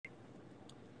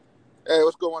Hey,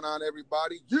 what's going on,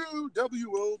 everybody?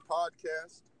 UWO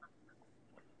Podcast,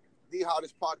 the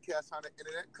hottest podcast on the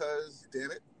internet, because,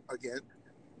 damn it, again,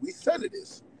 we said it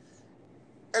is.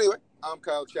 Anyway, I'm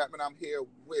Kyle Chapman. I'm here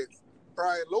with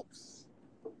Brian Lopes.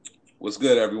 What's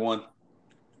good, everyone?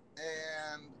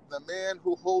 And the man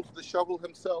who holds the shovel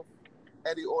himself,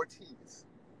 Eddie Ortiz.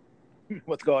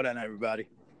 What's going on, everybody?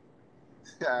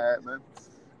 All right, man.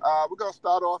 We're going to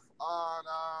start off on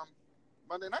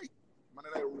Monday Night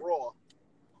Raw,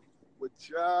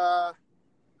 which was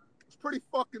pretty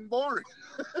fucking boring.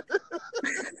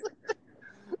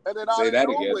 And then out of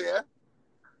nowhere,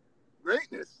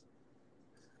 greatness.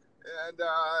 And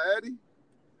Eddie?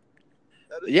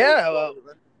 Yeah,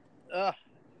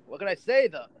 what can I say,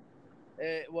 though?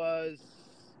 It was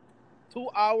 2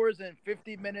 hours and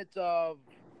 50 minutes of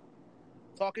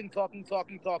talking, a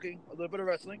little bit of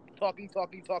wrestling, talking, a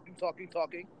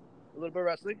little bit of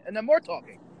wrestling, and then more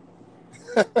talking.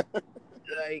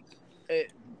 Like,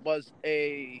 it was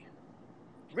a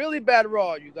really bad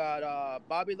Raw. You got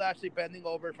Bobby Lashley bending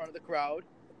over in front of the crowd.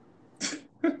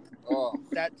 Oh.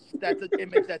 That's an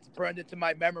image that's burned into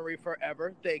my memory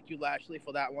forever. Thank you, Lashley,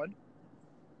 for that one.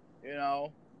 You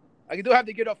know, I do have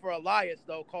to get up for Elias,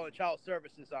 though, calling child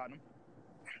services on him.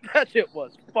 That shit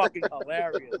was fucking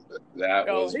hilarious.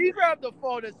 He grabbed the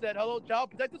phone and said, "Hello,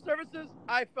 Child Protective Services."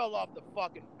 I fell off the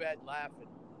fucking bed laughing.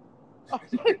 I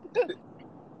was like,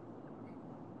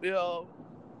 you know,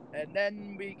 and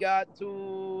then we got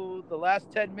to the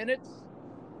last 10 minutes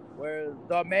where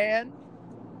the man,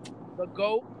 the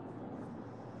GOAT,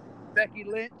 Becky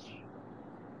Lynch,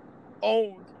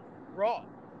 owned Raw.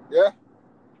 Yeah.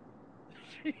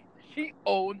 She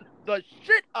owned the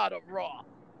shit out of Raw.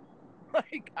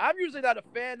 Like, I'm usually not a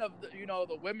fan of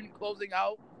the women closing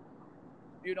out,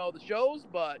 the shows,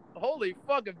 but holy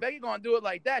fuck, if Becky gonna do it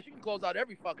like that, she can close out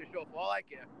every fucking show for all I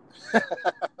care.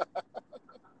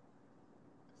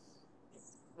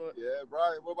 Yeah,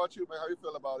 Brian, what about you, man? How you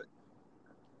feel about it?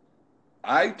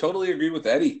 I totally agree with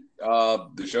Eddie.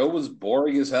 The show was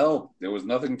boring as hell. There was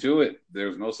nothing to it. There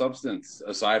was no substance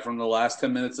aside from the last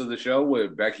 10 minutes of the show where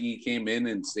Becky came in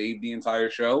and saved the entire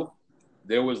show.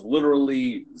 There was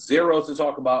literally zero to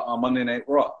talk about on Monday Night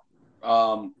Raw.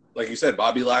 Like you said,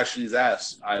 Bobby Lashley's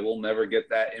ass. I will never get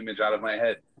that image out of my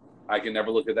head. I can never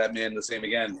look at that man the same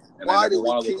again. And I never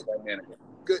want to look at that man again.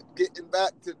 Getting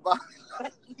back to Bobby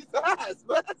Lashley's ass,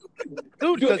 man.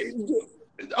 Dude,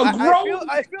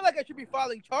 I feel like I should be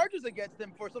filing charges against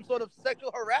him for some sort of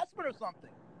sexual harassment or something.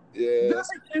 Yeah.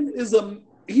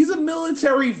 He's a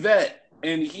military vet,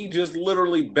 and he just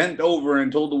literally bent over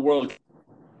and told the world,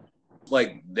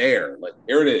 here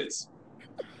it is.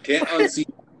 Can't unsee.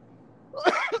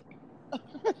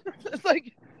 It's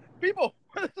like, people,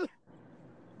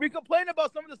 we complain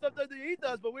about some of the stuff that he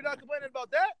does, but we're not complaining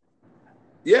about that.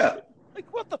 Yeah.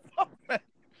 Like, what the fuck, man?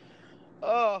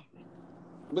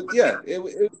 But yeah,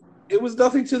 it was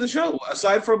nothing to the show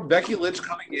aside from Becky Lynch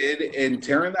coming in and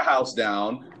tearing the house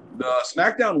down. The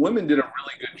SmackDown women did a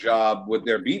really good job with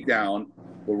their beatdown.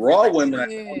 The Raw women, I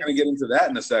think we're going to get into that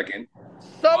in a second.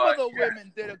 Some of the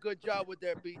women did a good job with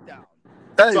their beatdown.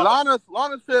 Hey, Lana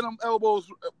said them elbows,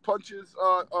 punches,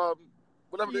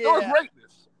 whatever. That was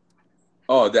greatness.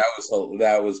 Oh,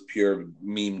 that was pure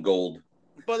meme gold.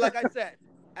 But like I said,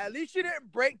 at least she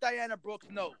didn't break Diana Brooks'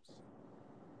 nose.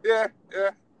 Yeah.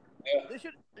 They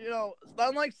should, it's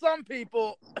not like some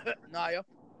people. Naya.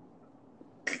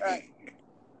 Hey.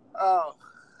 Oh.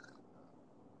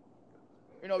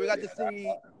 We got to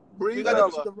see. Brie Bella,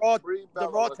 the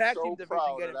Raw tag team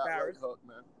division get embarrassed.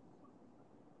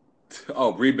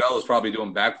 Oh, Brie Bella's probably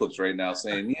doing backflips right now,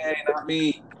 saying, "Yay, not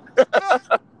me."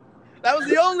 That was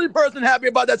the only person happy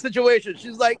about that situation.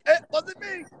 She's like, "It wasn't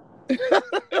me."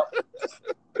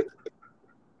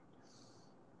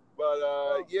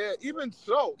 But yeah, even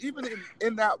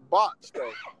in that botch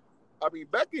though, I mean,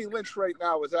 Becky Lynch right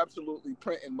now is absolutely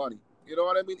printing money. You know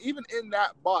what I mean? Even in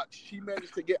that botch, she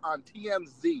managed to get on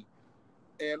TMZ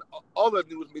and other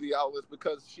news media outlets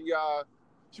because she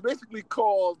basically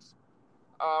called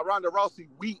Ronda Rousey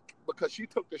weak because she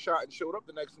took the shot and showed up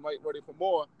the next night ready for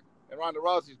more, and Ronda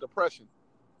Rousey's depression.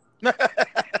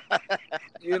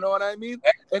 You know what I mean?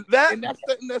 And that's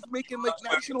something that's making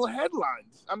national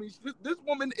headlines. I mean, this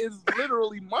woman is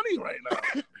literally money right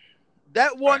now.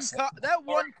 That one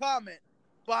comment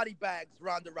body bags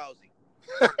Ronda Rousey.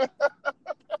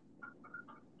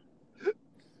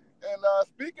 And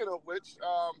speaking of which,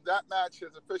 that match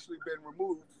has officially been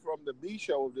removed from the B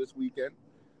show of this weekend.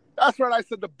 That's right, I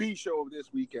said the B show of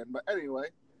this weekend. But anyway,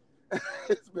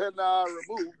 it's been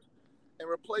removed and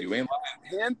replaced,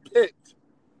 handpicked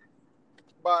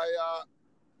by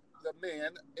the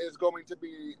man is going to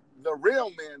be the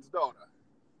real man's daughter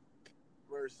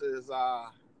versus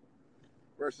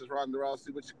Ronda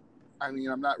Rousey, which, I mean,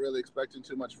 I'm not really expecting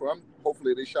too much from.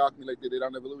 Hopefully they shock me like they did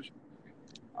on Evolution.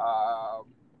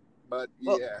 But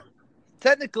yeah. Well,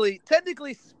 technically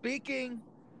speaking,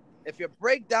 if you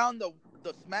break down the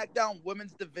SmackDown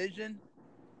Women's Division,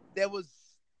 there was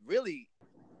really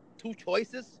two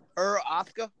choices, her or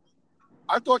Asuka.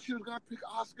 I thought she was going to pick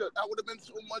Asuka. That would have been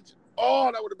so much. Oh,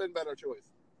 that would have been a better choice.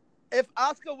 If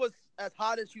Asuka was as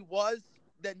hot as she was,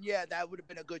 then yeah, that would have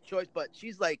been a good choice. But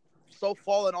she's like so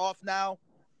fallen off now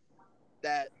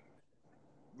that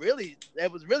really,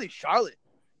 it was really Charlotte.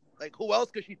 Like, who else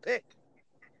could she pick?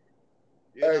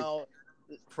 You know,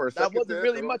 for a that second wasn't there,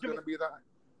 really I much thought of it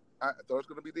was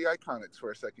going to be the Iconics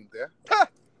for a second there.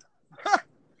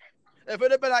 If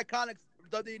it had been Iconics,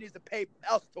 WWE needs to pay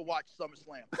us to watch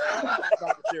SummerSlam.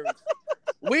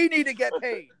 We need to get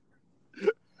paid.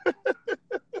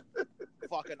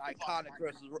 Fucking Iconics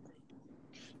versus.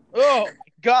 Oh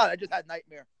God! I just had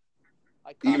nightmare.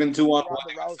 Iconics Even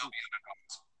 2-on-1.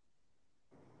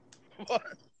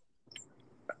 What?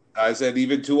 I said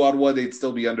even 2-on-1, they'd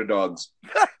still be underdogs.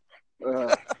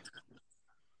 But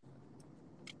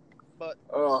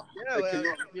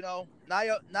you know,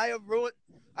 Nia ruined.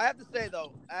 I have to say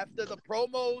though, after the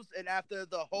promos and after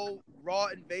the whole Raw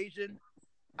invasion,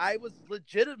 I was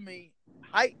legitimately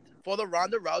hyped for the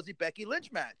Ronda Rousey Becky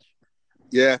Lynch match.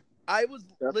 Yeah, I was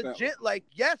definitely legit like,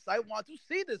 yes, I want to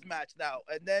see this match now.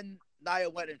 And then Nia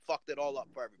went and fucked it all up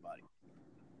for everybody.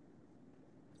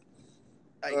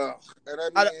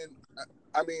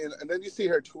 And then you see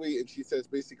her tweet, and she says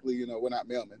basically, you know, we're not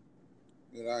mailmen.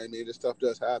 You know what I mean? This stuff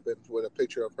does happen with a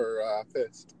picture of her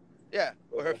fist. Yeah,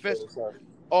 with her fist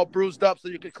all bruised up, so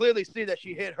you could clearly see that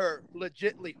she hit her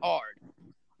legitly hard.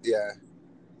 Yeah.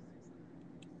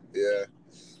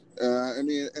 I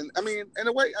mean, in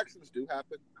a way, accidents do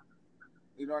happen.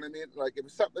 You know what I mean? Like, if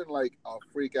it's something like a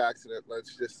freak accident,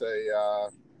 let's just say, I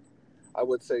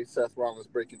would say Seth Rollins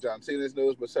breaking John Cena's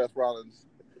nose, but Seth Rollins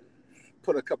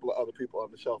put a couple of other people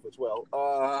on the shelf as well.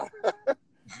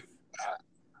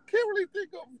 Can't really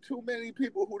think of too many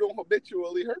people who don't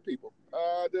habitually hurt people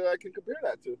that I can compare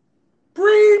that to.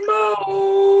 Free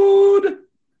mode!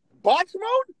 Botch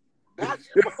mode? Botch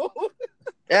mode?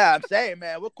 Yeah, I'm saying,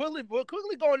 man, we're quickly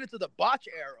going into the botch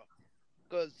era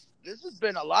because this has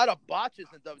been a lot of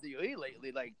botches in WWE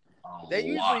lately. Like they're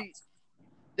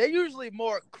usually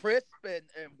more crisp and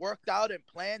worked out and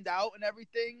planned out and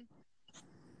everything.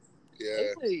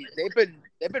 Yeah, lately,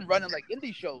 they've been running like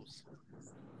indie shows.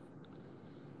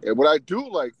 And what I do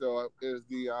like though is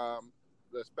the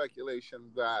speculation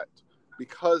that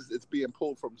because it's being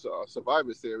pulled from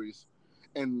Survivor Series,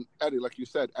 and Eddie, like you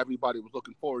said, everybody was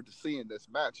looking forward to seeing this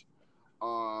match.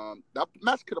 That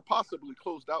match could have possibly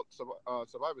closed out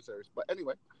Survivor Series, but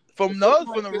anyway. From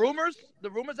the rumors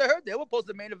I heard, they were supposed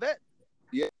to main event.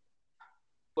 Yeah,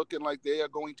 looking like they are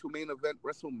going to main event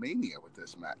WrestleMania with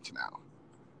this match now.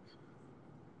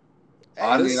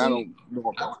 Honestly, I don't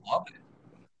know. I love it.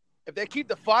 If they keep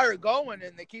the fire going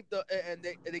and they keep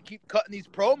they keep cutting these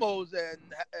promos and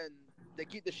they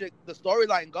keep the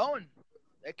storyline going,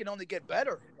 it can only get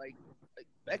better. Like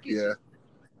Becky. Yeah.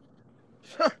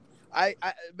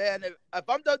 Man, if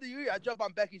I'm WWE, I jump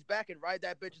on Becky's back and ride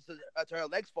that bitch until her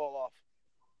legs fall off.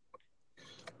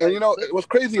 And you know what's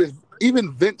crazy is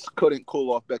even Vince couldn't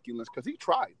cool off Becky Lynch because he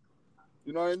tried.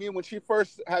 You know what I mean? When she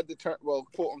first had the turn, well,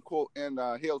 quote unquote, and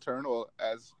heel turn, or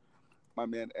as my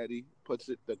man Eddie puts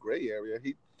it, the gray area.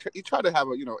 He tried to have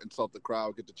a insult the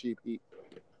crowd, get the cheap heat.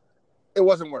 It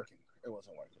wasn't working.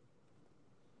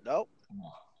 Nope.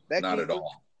 Becky, not at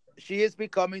all. She is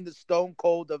becoming the Stone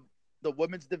Cold of the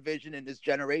women's division in this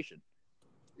generation.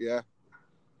 Yeah.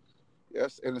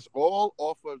 Yes, and it's all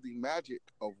off of the magic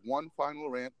of one final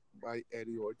rant by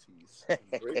Eddie Ortiz.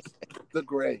 The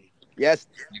Gray. Yes.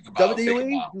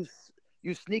 WWE,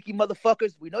 you sneaky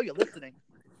motherfuckers, we know you're listening.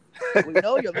 We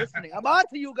know you're listening. I'm on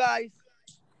to you guys.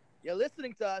 You're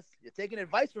listening to us. You're taking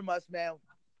advice from us, man.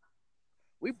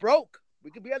 We broke.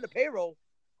 We could be on the payroll.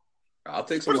 I'll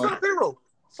take some money. Put us on payroll.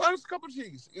 Sign us a couple of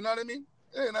G's. You know what I mean?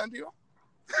 Hey, nothing to you.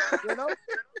 You know?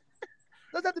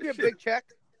 Doesn't have to be a big check.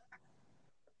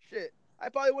 Shit. I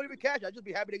probably wouldn't even cash. I'd just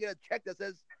be happy to get a check that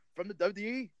says from the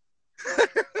WWE.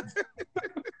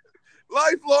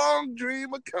 Lifelong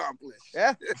dream accomplished.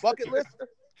 Yeah. Bucket list.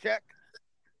 Check.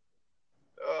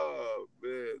 Oh,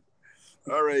 man.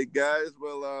 All right, guys.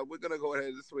 Well, we're going to go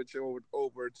ahead and switch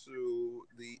over to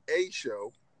the A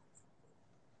show,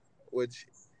 which,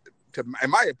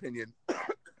 in my opinion,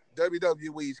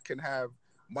 WWE's can have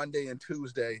Monday and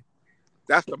Tuesday.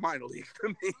 That's the minor league for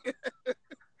me.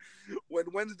 when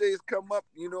Wednesdays come up,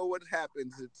 you know what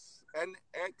happens. It's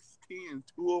NXT and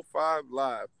 205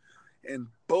 Live. And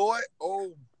boy,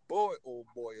 oh boy,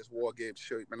 is War Games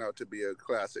shaping out to be a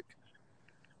classic.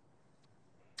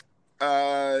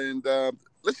 And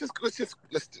let's just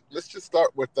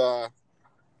start with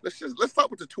let's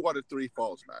start with the 2 out of 3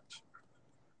 falls match.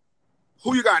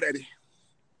 Who you got, Eddie?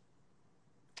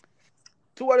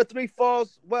 2 out of 3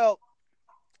 falls. Well,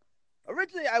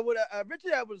 originally I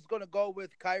was gonna go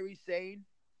with Kairi Sane.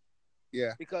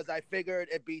 Yeah. Because I figured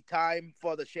it'd be time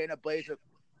for the Shayna Baszler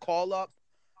call up.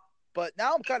 But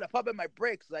now I'm kind of pumping my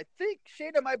brakes. I think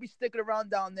Shayna might be sticking around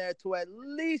down there to at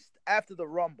least after the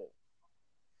Rumble.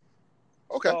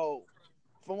 Okay. So,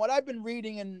 from what I've been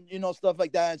reading and, stuff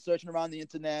like that and searching around the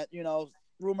internet,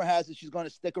 rumor has it she's going to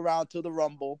stick around to the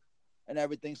Rumble and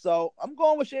everything. So, I'm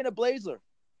going with Shayna Baszler.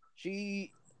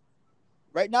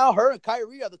 Right now, her and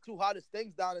Kyrie are the 2 hottest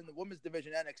things down in the women's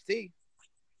division NXT.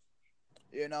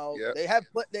 Yep.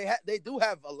 They do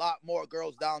have a lot more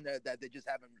girls down there that they just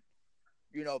haven't,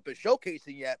 been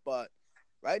showcasing yet. But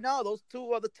right now, those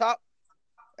 2 are the top.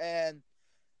 And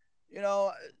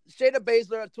Shayna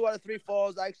Baszler, 2 out of 3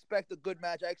 falls. I expect a good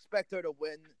match. I expect her to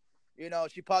win.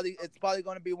 It's probably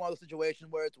going to be one of those situations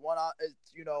where it's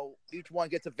each one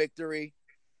gets a victory.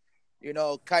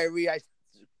 Kyrie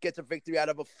gets a victory out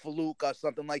of a fluke or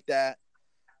something like that.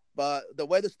 But the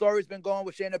way the story's been going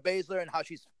with Shayna Baszler and how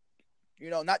she's,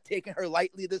 not taking her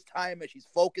lightly this time and she's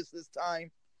focused this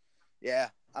time. Yeah,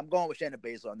 I'm going with Shayna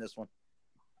Baszler on this one.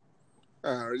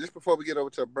 Just before we get over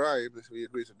to Brian, if he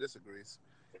agrees or disagrees,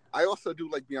 I also do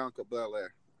like Bianca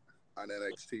Belair on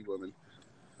NXT Women.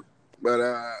 But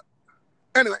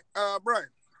anyway, Brian,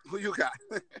 who you got?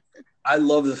 I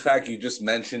love the fact you just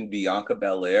mentioned Bianca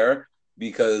Belair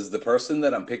because the person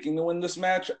that I'm picking to win this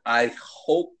match, I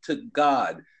hope to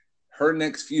God her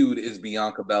next feud is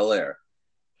Bianca Belair.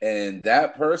 And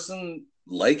that person,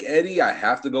 like Eddie, I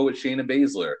have to go with Shayna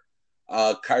Baszler.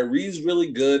 Kyrie's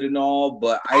really good and all,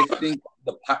 but I think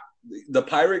the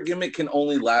pirate gimmick can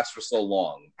only last for so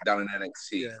long down in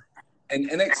NXT. Yeah. And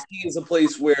NXT is a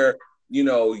place where,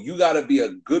 you got to be a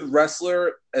good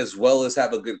wrestler as well as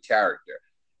have a good character.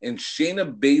 And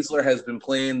Shayna Baszler has been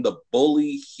playing the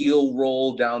bully heel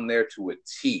role down there to a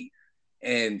T.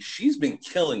 And she's been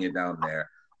killing it down there.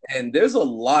 And there's a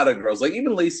lot of girls, like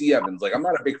even Lacey Evans. Like, I'm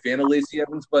not a big fan of Lacey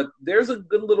Evans, but there's a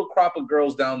good little crop of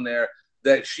girls down there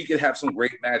that she could have some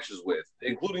great matches with,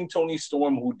 including Toni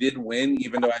Storm, who did win,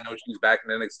 even though I know she's back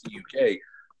in NXT UK.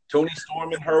 Toni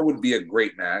Storm and her would be a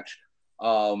great match.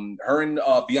 Her and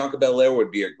Bianca Belair would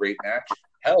be a great match.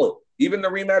 Hell, even the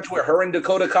rematch where her and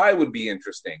Dakota Kai would be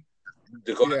interesting.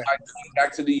 Dakota Kai coming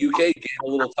back to the UK, getting a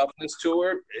little toughness to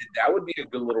her, that would be a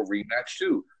good little rematch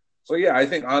too. So yeah, I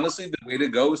think honestly the way to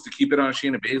go is to keep it on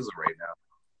Shayna Baszler right now.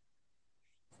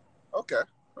 Okay.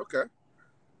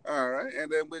 All right,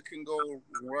 and then we can go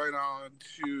right on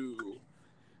to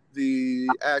the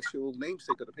actual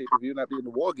namesake of the pay-per-view, not being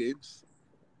the War Games,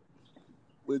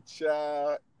 which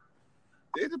they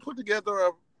did put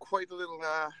together quite a little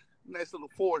nice little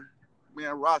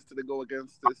 4-man roster to go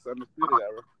against this Undisputed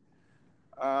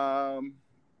Era.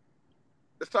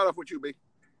 Let's start off with you, B.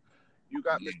 You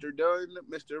got Mr. Dunn,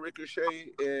 Mr.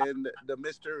 Ricochet, and the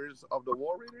Misters of the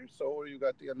War Raiders, or you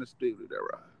got the Undisputed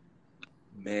Era?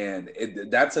 Man,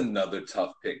 that's another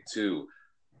tough pick too.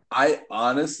 I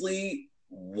honestly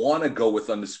want to go with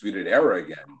Undisputed Era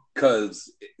again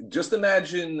because just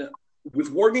imagine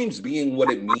with War Games being what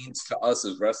it means to us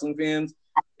as wrestling fans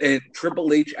and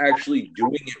Triple H actually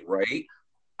doing it right,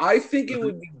 I think it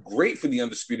would be great for the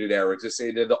Undisputed Era to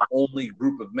say they're the only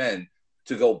group of men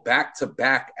to go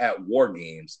back-to-back at War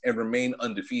Games and remain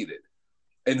undefeated.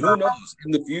 And who knows,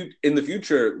 in the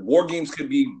future, War Games could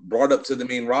be brought up to the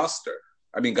main roster.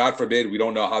 I mean, God forbid, we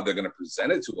don't know how they're going to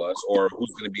present it to us or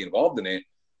who's going to be involved in it.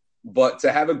 But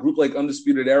to have a group like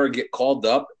Undisputed Era get called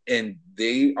up and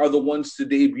they are the ones to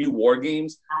debut War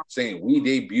Games, saying we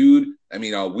debuted. I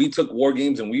mean, we took War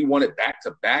Games and we won it back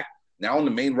to back. Now on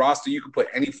the main roster, you can put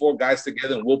any 4 guys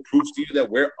together and we'll prove to you that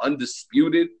we're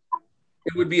undisputed.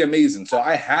 It would be amazing. So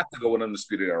I have to go with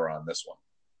Undisputed Era on this one.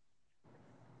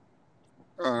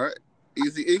 All right.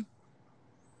 Easy E?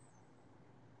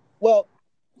 Well,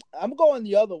 I'm going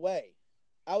the other way.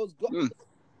 I was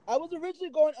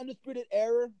originally going Undisputed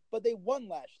Era, but they won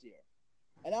last year.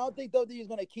 And I don't think WWE is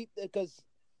going to keep it because,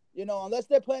 unless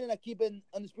they're planning on keeping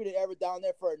Undisputed Era down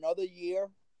there for another year,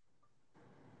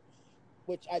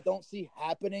 which I don't see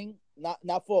happening,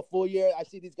 not for a full year. I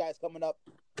see these guys coming up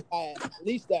at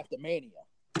least after Mania.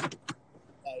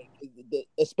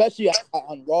 Especially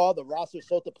on Raw, the roster's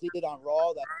so depleted on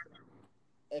Raw that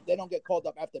if they don't get called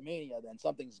up after Mania, then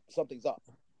something's up.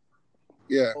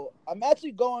 Yeah. So I'm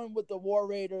actually going with the War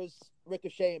Raiders,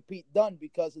 Ricochet and Pete Dunne,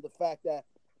 because of the fact that,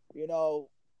 you know,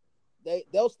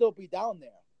 they'll still be down there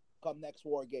come next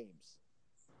War Games.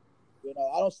 You know,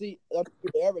 I don't see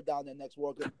ever down there next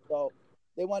War Games. So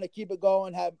they want to keep it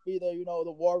going, have either, you know,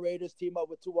 the War Raiders team up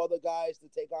with 2 other guys to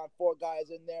take on 4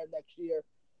 guys in there next year.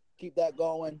 Keep that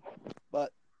going.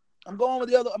 But I'm going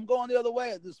the other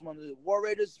way at this one. The War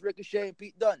Raiders, Ricochet, and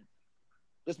Pete Dunne.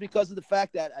 Just because of the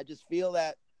fact that I just feel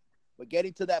that we're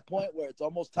getting to that point where it's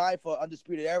almost time for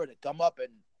Undisputed Era to come up and,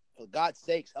 for God's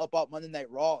sakes, help out Monday Night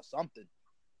Raw or something.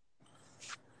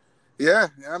 Yeah,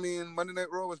 I mean, Monday Night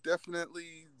Raw was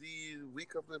definitely the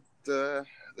week of the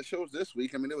shows this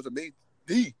week. I mean, it was the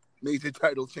major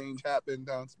title change happened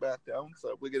on SmackDown,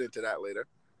 so we'll get into that later.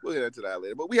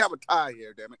 But we have a tie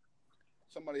here, damn it.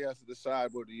 Somebody has to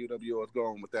decide where the UWO is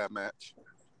going with that match.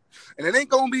 And it ain't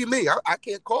going to be me. I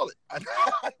can't call it. I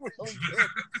really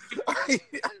can't.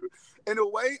 In a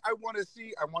way, I want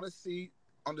to see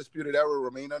Undisputed Era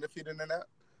remain undefeated in that,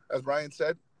 as Brian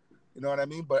said. You know what I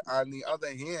mean? But on the other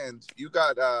hand, you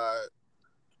got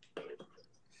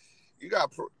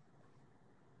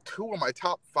 2 of my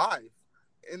top 5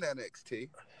 in NXT.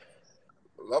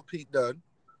 Love Pete Dunne.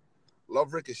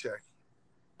 Love Ricochet.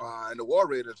 And the War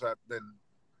Raiders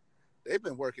they've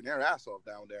been working their ass off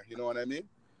down there. You know what I mean?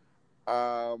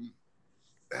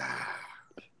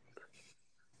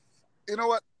 You know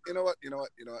what?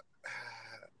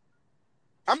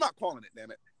 I'm not calling it, damn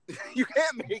it. You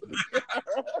can't make me.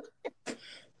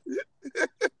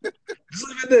 Just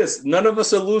look at this. None of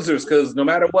us are losers because no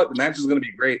matter what, the match is going to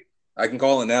be great. I can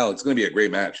call it now. It's going to be a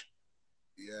great match.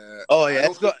 Yeah. Oh, yeah.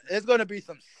 It's going to be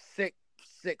some sick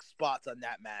spots on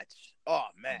that match. Oh,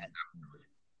 man.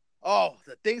 Oh,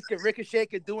 the things that Ricochet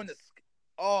could do in this.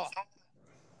 Oh.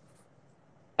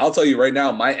 I'll tell you right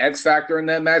now, my X factor in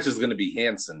that match is going to be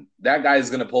Hanson. That guy is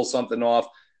going to pull something off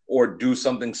or do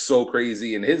something so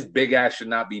crazy, and his big ass should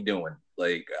not be doing.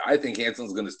 Like, I think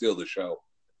Hanson's going to steal the show.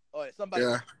 Oh, yeah,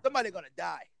 somebody going to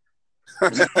die.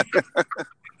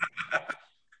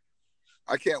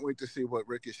 I can't wait to see what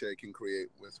Ricochet can create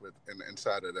with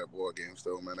inside of that War Games,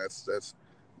 though, man. That's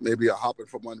maybe a hopping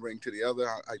from one ring to the other.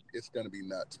 It's going to be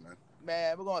nuts, man.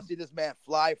 Man, we're going to see this man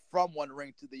fly from one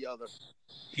ring to the other.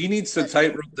 He needs to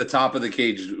tightrope the top of the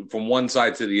cage from one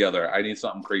side to the other. I need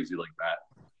something crazy like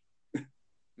that.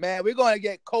 Man, we're going to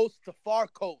get coast to far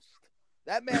coast.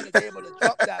 That man is able to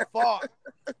jump that far.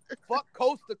 Fuck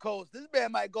coast to coast. This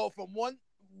man might go from one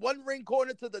ring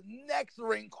corner to the next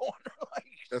ring corner.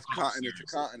 That's continent to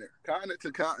continent. Continent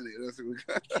to continent. That's what we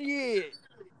got. Shit.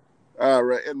 All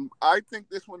right. And I think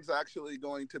this one's actually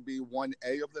going to be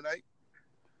 1A of the night.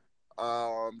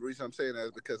 The reason I'm saying that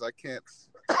is because I can't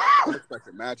expect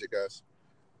the magic us.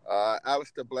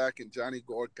 Aleister Black and Johnny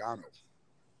Gargano.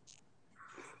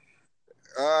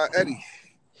 Eddie.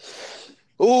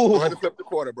 Ooh. Go ahead and flip the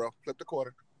quarter, bro. Flip the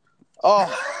quarter.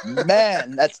 Oh,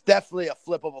 man. That's definitely a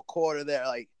flip of a quarter there.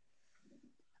 Like,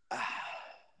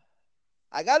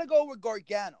 I got to go with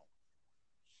Gargano.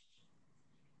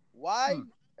 Why?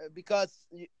 Because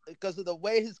of the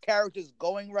way his character is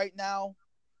going right now.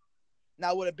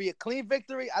 Now, would it be a clean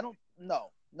victory? I don't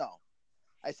know. No.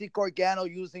 I see Gargano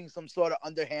using some sort of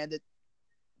underhanded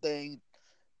thing,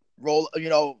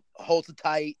 holds the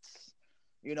tights,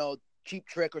 cheap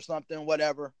trick or something,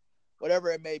 whatever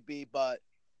it may be. But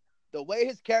the way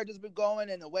his character's been going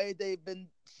and the way they've been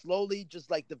slowly just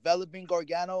like developing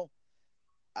Gargano,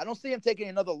 I don't see him taking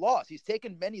another loss. He's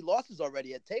taken many losses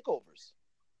already at takeovers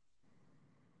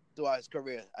throughout his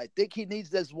career. I think he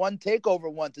needs this one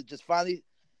takeover one to just finally,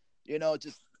 into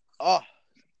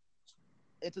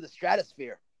the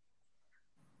stratosphere.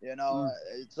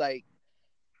 It's like,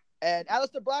 and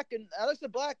Aleister Black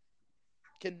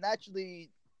can naturally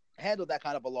handle that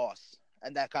kind of a loss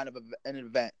and that kind of an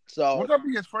event. So would that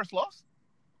be his first loss?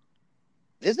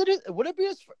 Would it be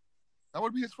his? That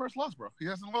would be his first loss, bro. He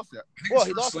hasn't lost yet. Well,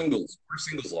 he lost first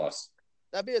singles loss.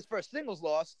 That'd be his first singles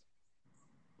loss.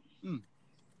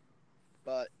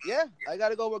 But yeah, I got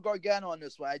to go with Gargano on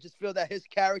this one. I just feel that his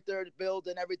character build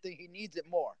and everything, he needs it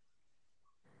more.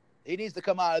 He needs to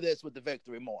come out of this with the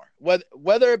victory more.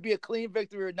 Whether it be a clean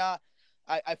victory or not,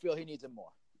 I feel he needs it more.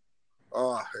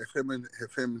 Oh, if him and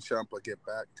Ciampa get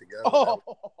back together. Oh,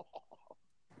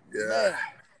 yeah. Man.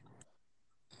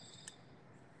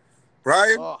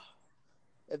 Brian? Oh.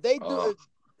 If they do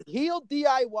heel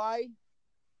DIY,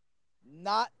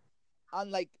 not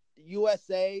on like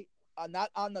USA, not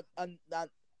on the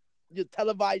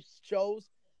televised shows,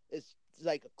 it's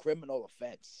like a criminal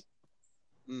offense.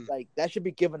 Like that should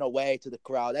be given away to the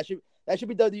crowd. That should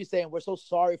be WWE saying, "We're so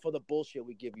sorry for the bullshit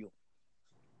we give you."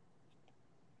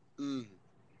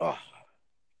 Oh.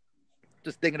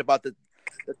 just thinking about the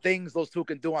things those two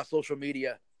can do on social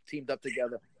media teamed up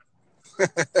together.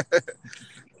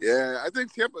 Yeah, I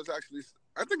think Ciampa's actually.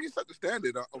 I think he set the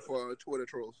standard for Twitter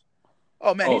trolls.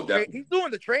 Oh man, Oh, he's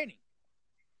doing the training.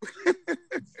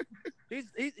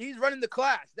 he's running the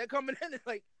class. They're coming in and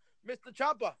like, Mr.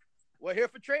 Ciampa, we're here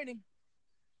for training.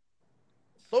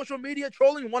 Social media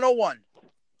trolling 101.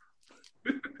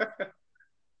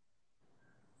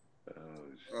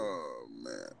 Oh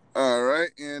man! All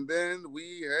right, and then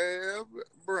we have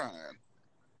Brian.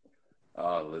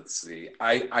 Let's see.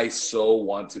 I so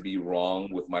want to be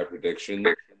wrong with my prediction,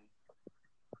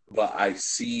 but I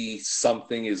see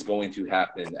something is going to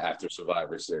happen after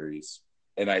Survivor Series.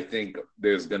 And I think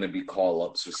there's going to be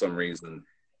call-ups for some reason.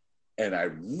 And I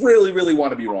really, really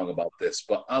want to be wrong about this,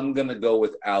 but I'm going to go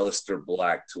with Aleister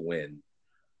Black to win.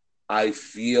 I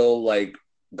feel like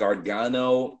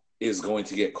Gargano is going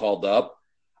to get called up.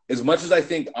 As much as I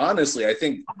think, honestly, I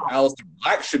think Aleister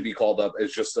Black should be called up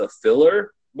as just a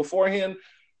filler beforehand.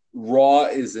 Raw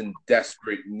is in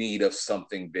desperate need of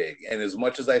something big. And as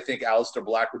much as I think Aleister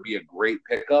Black would be a great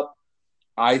pickup,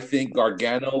 I think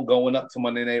Gargano going up to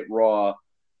Monday Night Raw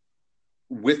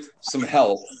with some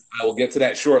help, I will get to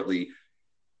that shortly.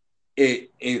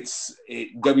 It's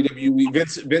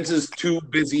WWE. Vince is too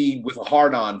busy with a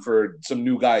hard-on for some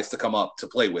new guys to come up to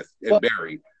play with and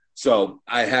bury. So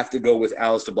I have to go with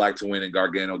Aleister Black to win and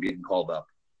Gargano getting called up.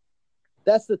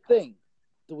 That's the thing.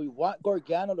 Do we want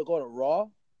Gargano to go to Raw?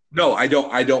 No, I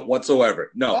don't. I don't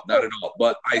whatsoever. No, not at all.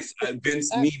 But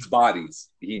Vince needs bodies.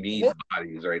 He needs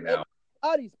bodies right now.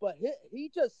 Bodies, but he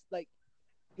just like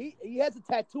he has a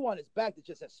tattoo on his back that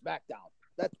just says SmackDown.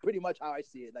 That's pretty much how I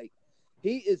see it. Like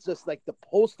he is just like the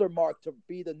poster mark to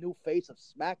be the new face of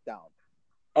SmackDown.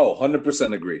 Oh,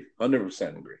 100% agree.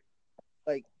 100% agree.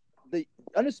 Like the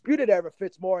Undisputed Era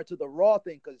fits more into the Raw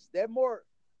thing because they're willing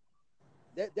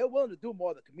to do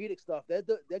more of the comedic stuff.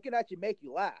 They can actually make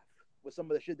you laugh with some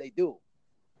of the shit they do.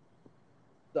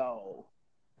 So,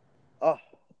 but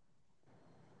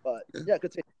yeah,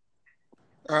 continue.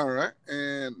 All right,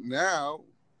 and now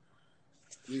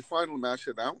the final match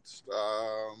announced.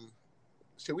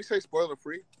 Should we say spoiler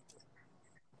free?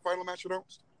 Final match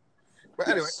announced. But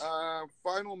anyway,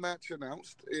 final match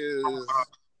announced is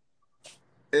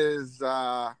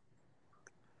how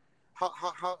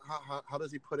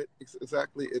does he put it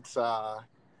exactly? It's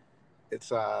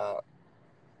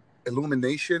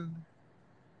Illumination.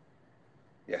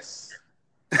 Yes.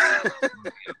 We're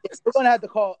gonna have to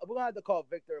call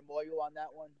Victor Moyo on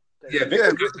that one. Yeah,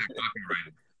 Victor got that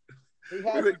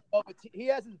copyrighted. He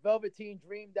has his Velveteen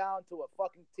Dream down to a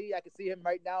fucking T. I can see him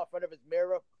right now in front of his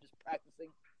mirror, just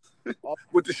practicing.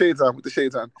 With the shades on.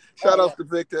 Shout out to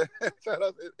Victor. Shout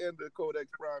out in the Codex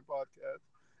Prime podcast.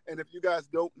 And if you guys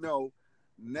don't know,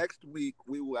 next week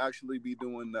we will actually be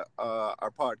doing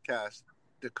our podcast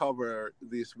to cover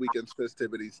this weekend's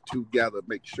festivities together.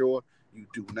 Make sure you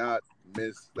do not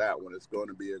miss that one. It's going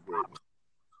to be a great one.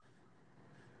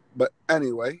 But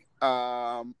anyway,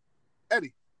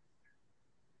 Eddie,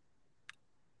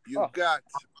 you got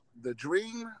the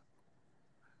Dream,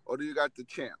 or do you got the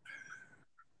Champ?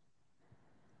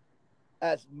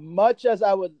 As much as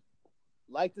I would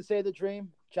like to say the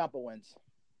Dream, Ciampa wins.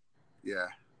 Yeah.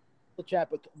 The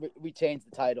Ciampa retains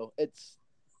the title. It's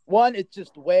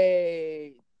just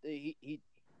way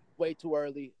way too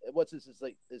early. What's this? Is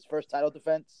like his first title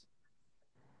defense?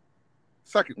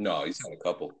 Second. No, he's had a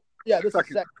couple. Yeah, this is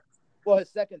second. Well,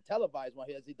 his second televised one.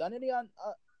 Has he done any on?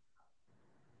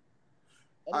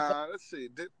 Let's see.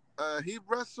 Did he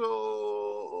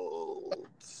wrestled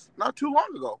not too long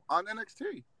ago on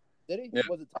NXT? Did he? Yeah.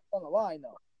 Was it top on the line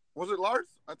though? Was it Lars?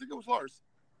 I think it was Lars.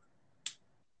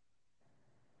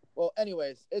 Well,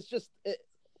 anyways, it's just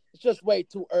way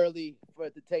too early for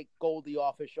it to take Goldie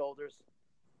off his shoulders.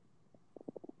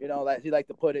 You know, like he like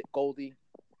to put it, Goldie.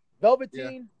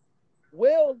 Velveteen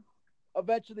will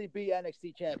eventually be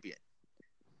NXT champion.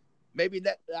 Maybe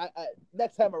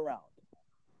next time around.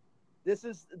 This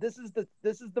is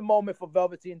the moment for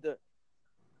Velveteen to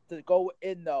go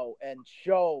in though and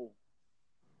show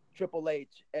Triple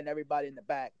H and everybody in the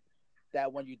back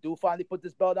that when you do finally put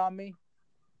this belt on me,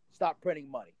 stop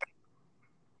printing money.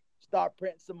 Start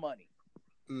printing some money.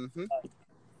 Mm-hmm.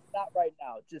 Not right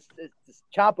now. Just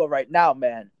Ciampa right now,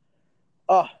 man.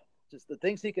 Just the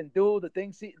things he can do, the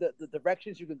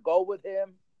directions you can go with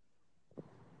him.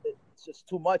 It's just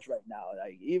too much right now.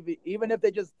 Like even if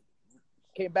they just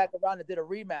came back around and did a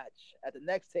rematch at the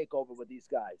next takeover with these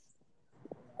guys,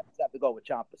 I just have to go with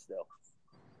Ciampa still.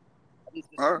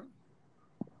 All right.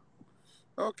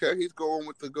 Okay, he's going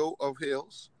with the goat of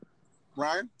heels.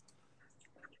 Ryan?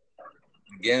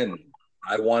 Again,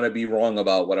 I want to be wrong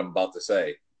about what I'm about to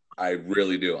say. I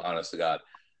really do, honest to God.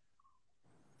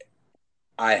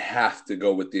 I have to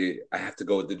go with the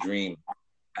Dream.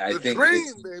 I think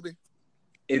baby.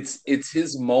 It's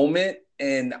his moment,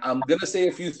 and I'm gonna say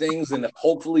a few things, and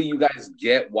hopefully you guys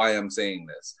get why I'm saying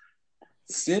this.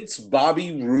 Since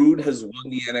Bobby Roode has won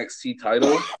the NXT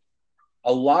title,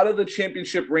 a lot of the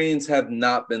championship reigns have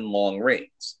not been long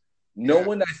reigns. No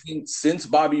one, I think, since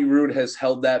Bobby Roode has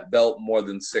held that belt more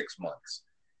than 6 months.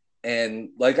 And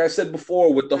like I said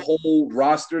before, with the whole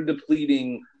roster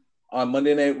depleting on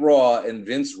Monday Night Raw and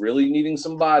Vince really needing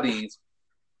some bodies,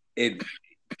 the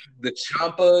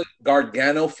Ciampa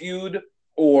Gargano feud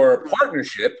or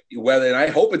partnership, and I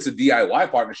hope it's a DIY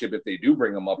partnership if they do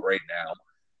bring them up right now,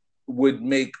 would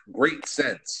make great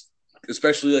sense.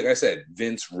 Especially, like I said,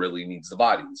 Vince really needs the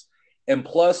bodies. And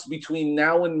plus, between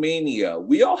now and Mania,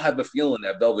 we all have a feeling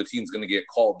that Velveteen's going to get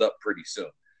called up pretty soon.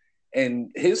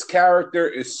 And his character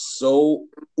is so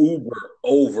uber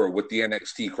over with the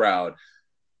NXT crowd.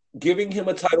 Giving him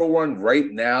a title run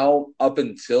right now up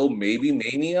until maybe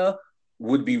Mania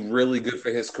would be really good for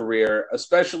his career,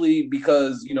 especially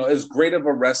because, as great of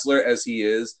a wrestler as he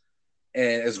is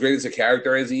and as great as a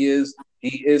character as he is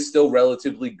still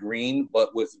relatively green.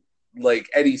 But with, like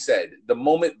Eddie said, the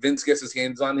moment Vince gets his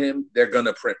hands on him, they're going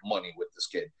to print money with this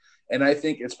kid. And I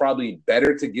think it's probably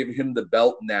better to give him the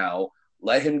belt now,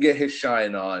 let him get his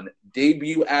shine on,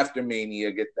 debut after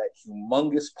Mania, get that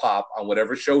humongous pop on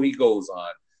whatever show he goes on.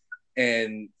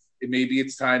 And maybe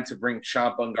it's time to bring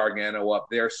Ciampa and Gargano up.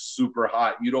 They're super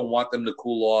hot. You don't want them to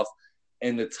cool off.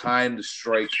 And the time to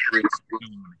strike is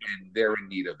soon, and they're in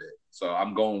need of it. So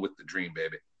I'm going with the Dream,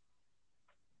 baby.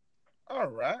 All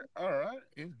right.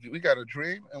 We got a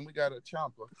Dream and we got a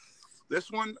Ciampa. This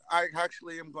one I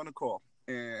actually am going to call,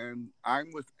 and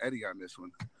I'm with Eddie on this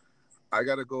one. I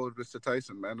got to go with Mr.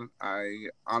 Tyson, man. I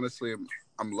honestly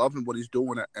I'm loving what he's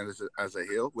doing as a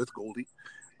heel with Goldie.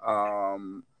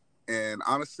 And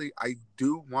honestly, I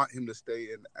do want him to stay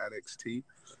in NXT.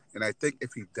 And I think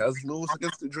if he does lose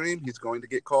against the Dream, he's going to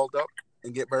get called up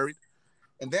and get buried.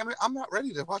 And damn it, I'm not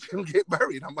ready to watch him get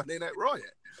buried on Monday Night Raw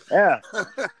yet. Yeah,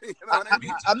 you know what I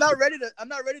mean? I'm not ready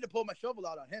to pull my shovel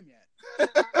out on him yet.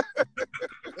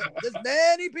 There's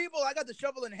many people I got the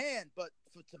shovel in hand, but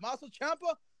for Tommaso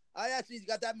Ciampa, I actually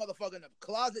got that motherfucker in the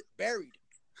closet buried.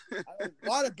 I don't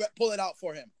want to pull it out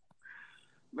for him.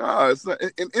 No, it's not.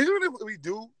 And even if we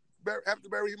do have to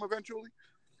bury him eventually,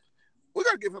 we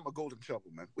gotta give him a golden shovel,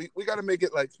 man. We gotta make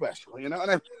it like special, you know what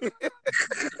I mean?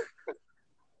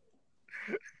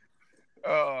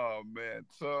 Oh man.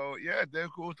 So yeah, there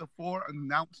goes the 4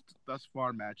 announced thus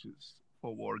far matches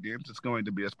for War Games. It's going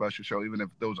to be a special show, even if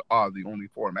those are the only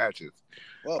 4 matches.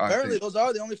 Well, apparently those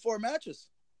are the only 4 matches.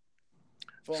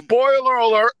 Spoiler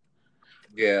alert.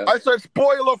 Yeah. I said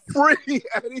spoiler free,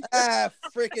 Eddie.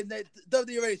 Freaking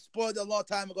WWE already spoiled it a long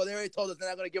time ago. They already told us they're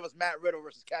not going to give us Matt Riddle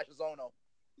versus Cassius Ohno.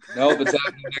 No, but it's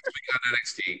happening next week on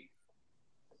NXT.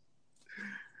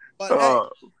 But hey,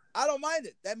 I don't mind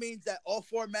it. That means that all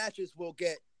 4 matches will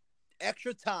get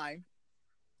extra time.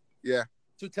 Yeah.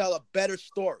 To tell a better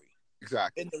story.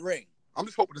 Exactly. In the ring. I'm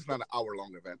just hoping it's not an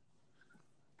hour-long event.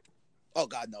 Oh,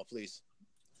 God, no, please.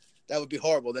 That would be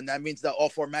horrible. Then that means that all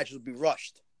 4 matches would be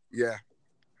rushed. Yeah.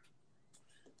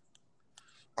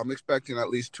 I'm expecting at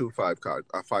least 2 5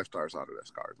 stars out of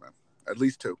this card, man. At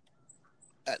least 2.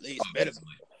 At least, minimum.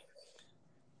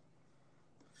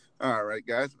 All right,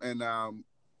 guys. And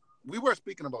we were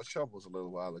speaking about shovels a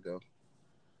little while ago.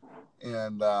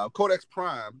 And Codex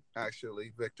Prime,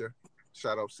 actually, Victor,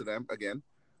 shout outs to them again.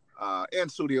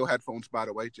 And Studio Headphones, by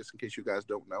the way, just in case you guys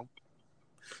don't know.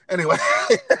 Anyway.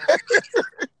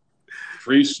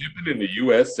 Free shipping in the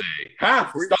USA. Ha!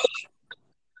 Free.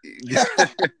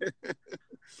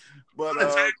 But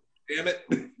damn it.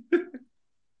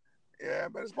 Yeah,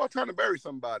 but it's about time to bury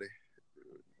somebody.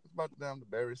 It's about time to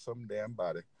bury some damn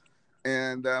body.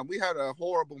 And we had a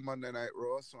horrible Monday Night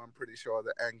Raw, so I'm pretty sure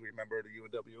the angry member of the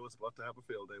UNWO is about to have a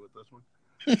field day with this one.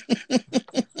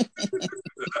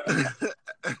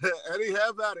 Eddie,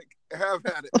 have at it. Have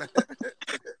at it.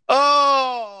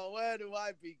 Oh, where do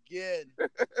I begin?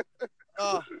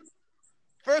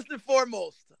 First and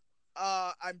foremost,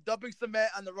 I'm dumping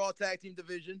cement on the Raw Tag Team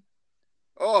division.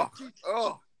 Oh.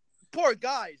 Poor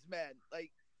guys, man.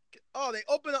 Like, they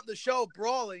open up the show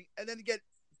brawling and then get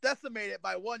decimated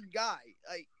by one guy.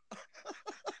 Like,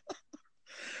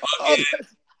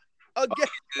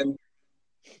 again.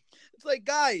 It's like,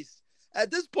 guys, at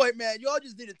this point, man, you all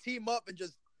just need to team up and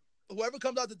just whoever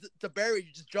comes out to bury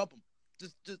you, just jump them,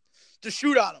 just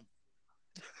shoot on them.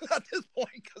 At this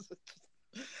point,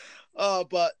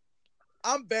 but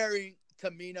I'm burying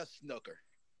Tamina Snuka.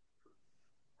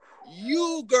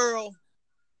 You, girl,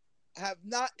 have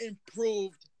not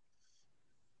improved.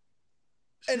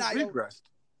 She's And regressed.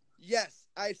 Yes,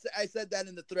 I said that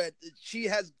in the thread. She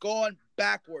has gone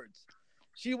backwards.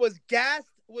 She was gassed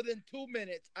within 2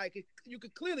 minutes. You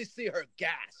could clearly see her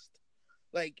gassed.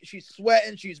 Like, she's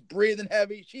sweating, she's breathing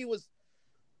heavy.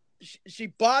 She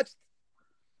botched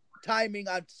timing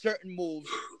on certain moves.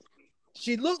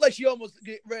 She looked like she almost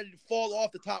get ready to fall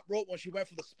off the top rope when she went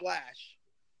for the splash.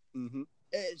 Mm-hmm.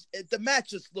 The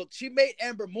match just looked. She made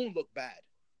Amber Moon look bad,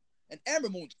 and Amber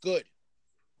Moon's good.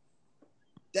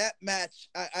 That match,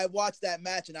 I watched that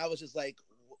match and I was just like,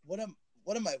 what am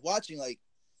I watching? Like,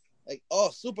 oh,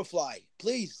 Superfly,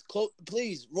 please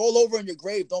roll over in your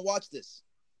grave. Don't watch this.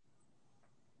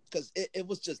 Because it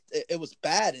was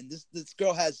bad. And this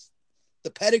girl has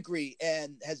the pedigree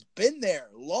and has been there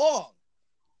long.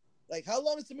 Like, how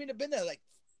long has Tamina been there? Like,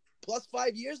 plus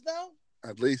 5 years now?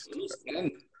 At least.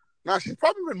 No, she's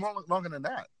probably been longer than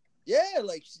that. Yeah,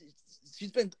 like,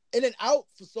 she's been in and out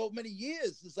for so many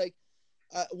years. It's like,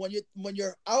 when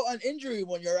you're out on injury,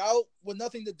 when you're out with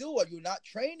nothing to do, are you not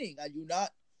training? Are you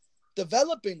not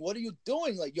developing? What are you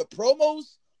doing? Like, your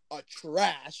promos are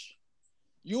trash.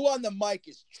 You on the mic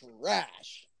is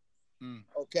trash.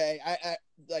 Okay, I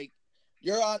like,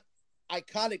 you're on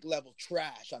Iconic level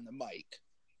trash on the mic.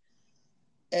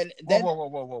 And then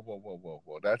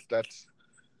whoa.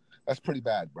 That's pretty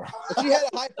bad, bro. If she had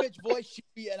a high pitched voice, she'd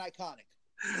be an Iconic.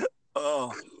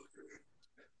 Oh.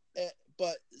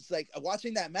 But it's like,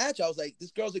 watching that match, I was like,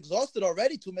 this girl's exhausted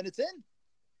already 2 minutes in.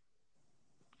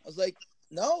 I was like,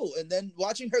 no. And then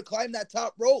watching her climb that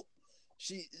top rope,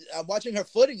 I'm watching her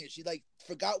footing it. She like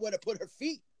forgot where to put her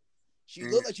feet. She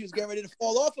looked like she was getting ready to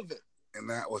fall off of it. And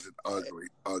that was an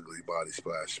ugly body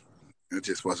splash. It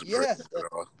just wasn't pretty at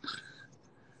all.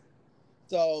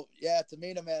 So yeah,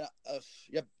 Tamina, man,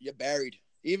 you're buried.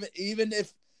 Even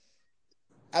if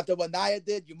after what Nia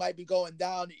did, you might be going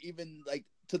down even like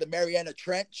to the Mariana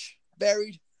Trench,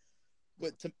 buried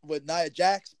with Nia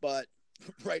Jax, but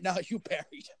right now you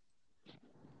buried.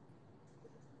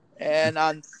 And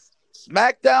on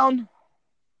SmackDown,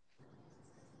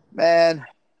 man,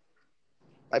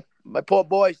 my poor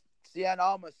boy Cien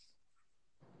Almas,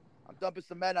 I'm dumping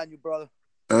cement on you, brother.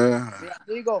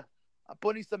 Amigo, I'm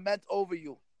putting cement over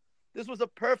you. This was a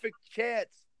perfect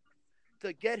chance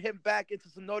to get him back into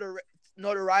some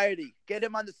notoriety, get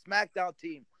him on the SmackDown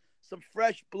team, some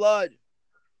fresh blood.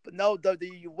 But no,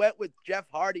 you went with Jeff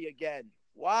Hardy again.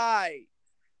 Why?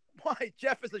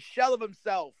 Jeff is a shell of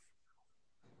himself.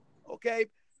 Okay?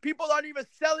 People aren't even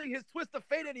selling his Twist of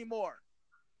Fate anymore.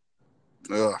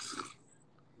 Ugh.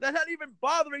 They're not even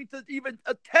bothering to even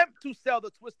attempt to sell the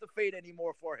Twist of Fate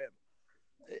anymore for him.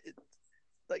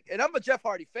 And I'm a Jeff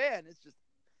Hardy fan. It's just,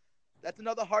 that's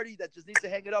another Hardy that just needs to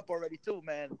hang it up already too,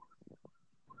 man.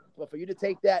 But for you to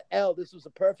take that L, this was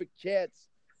a perfect chance.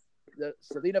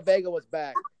 Selena Vega was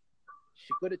back.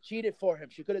 She could have cheated for him.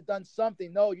 She could have done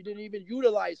something. No, you didn't even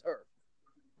utilize her.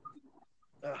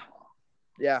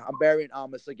 Yeah, I'm burying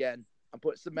Almas again. I'm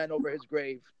putting cement over his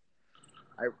grave.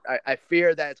 I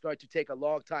fear that it's going to take a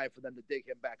long time for them to dig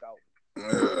him back out.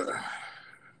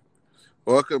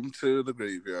 Welcome to the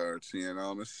graveyard, Cien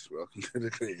Almas. Welcome to the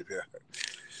graveyard.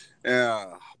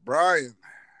 Yeah, Brian.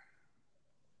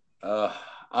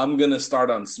 I'm going to start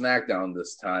on SmackDown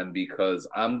this time because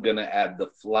I'm going to add the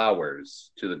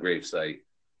flowers to the gravesite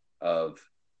of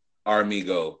our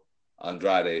amigo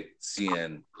Andrade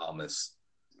Cien Almas.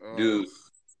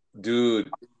 Dude,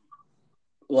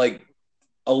 like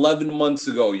 11 months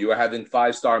ago, you were having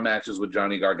 5-star matches with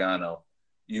Johnny Gargano.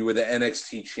 You were the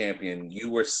NXT champion. You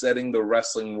were setting the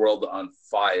wrestling world on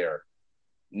fire.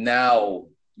 Now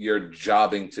you're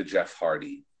jobbing to Jeff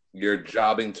Hardy. You're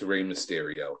jobbing to Rey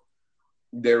Mysterio.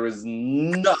 There is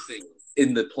nothing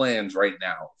in the plans right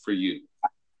now for you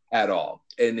at all.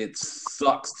 And it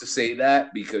sucks to say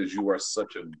that because you are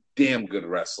such a damn good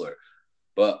wrestler.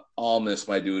 But Almas,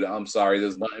 my dude, I'm sorry.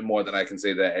 There's nothing more that I can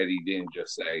say that Eddie didn't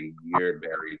just say. You're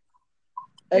buried.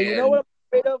 Hey, you know what I'm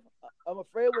afraid of? I'm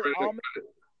afraid with Almas,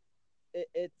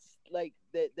 it's like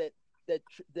they're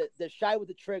shy with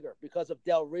the trigger because of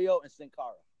Del Rio and Sin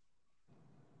Cara.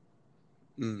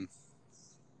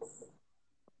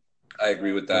 I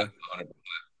agree with that 100%.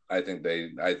 I think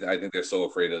they're so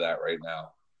afraid of that right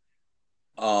now.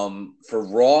 For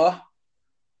Raw,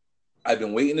 I've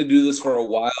been waiting to do this for a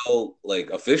while,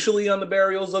 like officially on the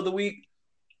burials of the week.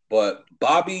 But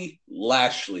Bobby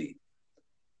Lashley,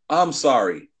 I'm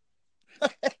sorry.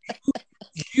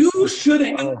 You should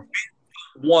have been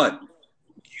one.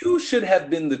 You should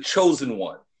have been the chosen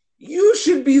one. You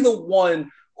should be the one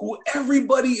who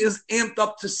everybody is amped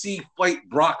up to see fight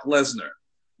Brock Lesnar.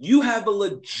 You have a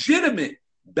legitimate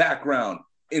background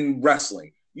in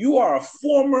wrestling. You are a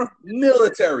former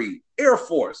military, Air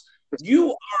Force.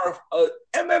 You are a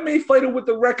MMA fighter with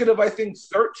a record of, I think,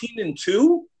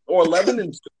 13-2 or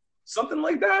 11-2, something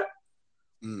like that.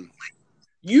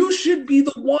 You should be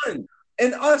the one.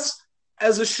 And us,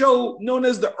 as a show known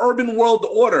as the Urban World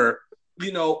Order,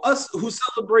 you know, us who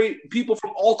celebrate people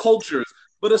from all cultures,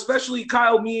 but especially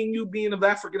Kyle, me and you being of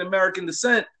African-American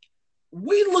descent,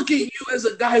 we look at you as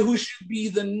a guy who should be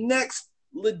the next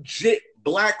legit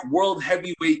Black World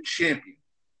Heavyweight Champion.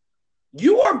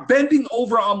 You are bending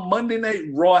over on Monday Night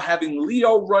Raw having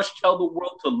Lio Rush tell the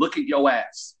world to look at your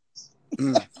ass.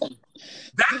 That's what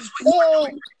you're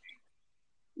doing.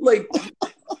 Like,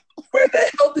 where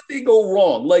the hell did they go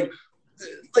wrong? Like,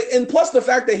 and plus the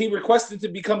fact that he requested to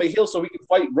become a heel so he could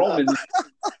fight Roman in this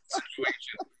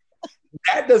situation.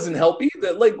 That doesn't help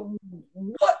either. Like,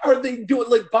 what are they doing?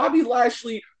 Like, Bobby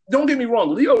Lashley, don't get me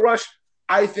wrong, Lio Rush,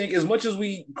 I think, as much as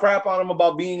we crap on him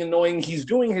about being annoying, he's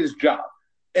doing his job.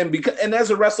 And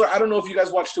as a wrestler, I don't know if you guys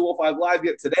watched 205 Live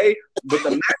yet today, but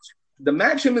the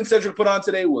match him and Cedric put on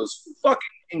today was fucking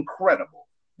incredible.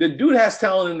 The dude has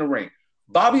talent in the ring.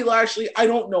 Bobby Lashley, I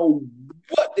don't know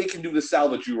what they can do to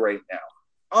salvage you right now.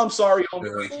 I'm sorry,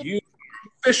 homie, you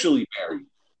officially married.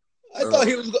 I thought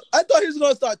he was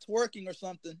going to start twerking or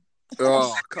something.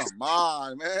 Oh, come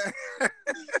on, man. I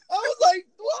was like,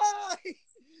 why?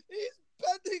 He's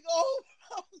bending over.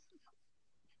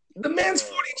 The man's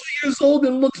 42 years old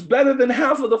and looks better than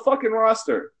half of the fucking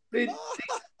roster. What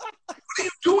are you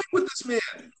doing with this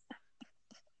man?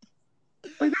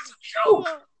 Like, that's a joke.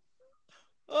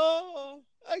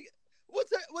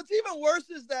 What's even worse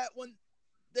is that when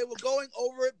they were going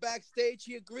over it backstage,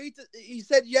 he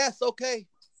said yes, okay.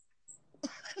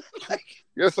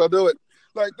 Yes, I'll do it.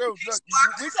 Like, dude, look,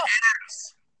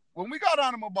 when we got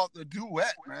on him about the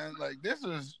duet, man, like,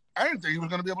 I didn't think he was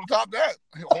going to be able to top that.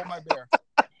 Hold my beer.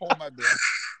 Hold my beer.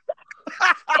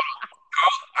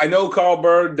 I know Carl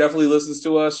Bird definitely listens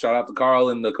to us. Shout out to Carl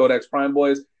and the Codex Prime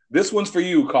boys. This one's for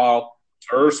you, Carl.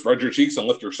 Sir, spread your cheeks and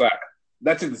lift your sack.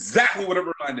 That's exactly what it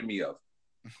reminded me of.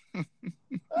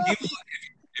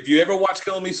 If you ever watch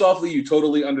Killing Me Softly, you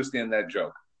totally understand that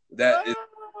joke. That is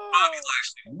Bobby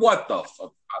Lashley. What the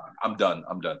fuck? I'm done.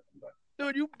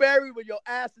 Dude, you buried with your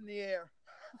ass in the air.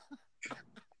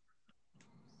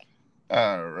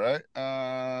 All right.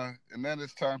 And then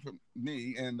it's time for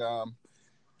me. And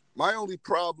my only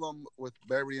problem with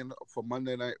burying for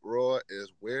Monday Night Raw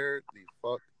is where the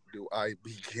fuck do I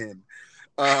begin?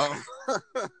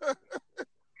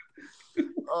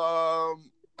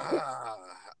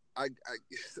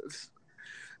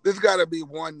 There's got to be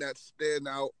one that stand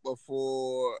out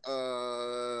before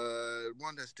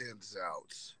one that stands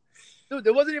out. Dude,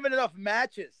 there wasn't even enough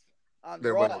matches on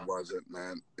There Raw. really wasn't,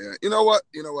 man. Yeah. You know what?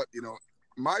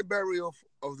 My burial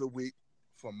of the week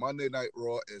for Monday Night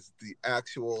Raw is the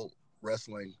actual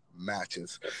wrestling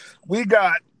matches. We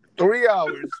got 3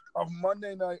 hours of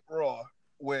Monday Night Raw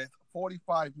with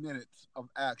 45 minutes of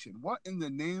action. What in the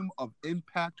name of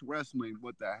Impact Wrestling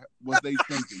was they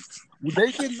thinking?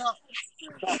 They did not.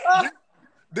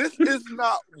 This is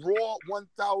not Raw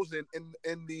 1000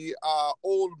 in the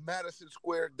old Madison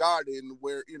Square Garden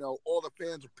where, all the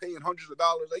fans are paying hundreds of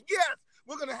dollars. Like, yes,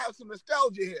 we're going to have some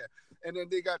nostalgia here. And then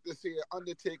they got to see an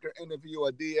Undertaker interview,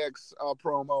 a DX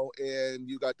promo, and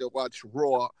you got to watch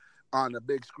Raw on a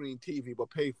big screen TV, but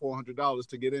pay $400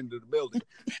 to get into the building.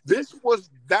 This was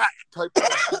that type of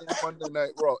Monday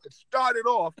Night Raw. It started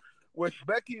off with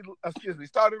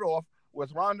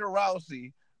Ronda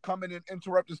Rousey coming in,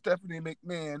 interrupting Stephanie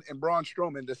McMahon and Braun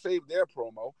Strowman to save their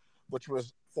promo, which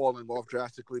was falling off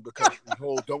drastically because the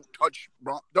whole don't touch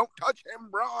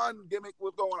him, Braun gimmick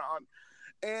was going on.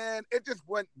 And it just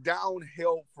went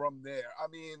downhill from there. I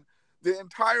mean, the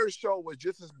entire show was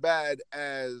just as bad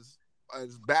as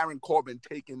Baron Corbin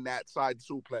taking that side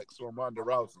suplex from Ronda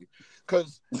Rousey.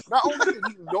 Because not only did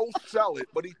he no-sell it,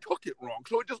 but he took it wrong.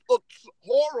 So it just looked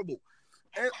horrible.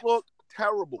 It looked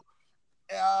terrible.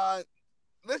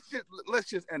 Let's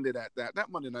just end it at that. That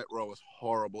Monday Night Raw was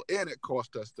horrible. And it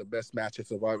cost us the best match of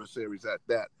Survivor Series at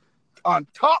that. On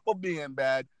top of being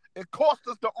bad, it cost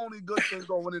us the only good thing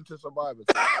going into Survivor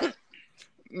Series.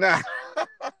 Nah.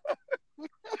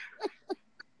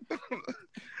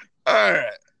 All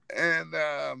right. And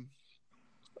that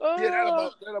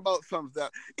about sums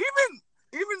that.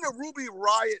 Even the Ruby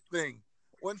Riott thing,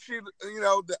 when she,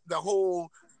 the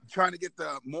whole trying to get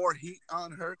the more heat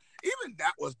on her, even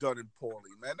that was done in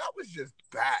poorly, man. That was just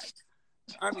bad.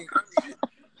 I mean,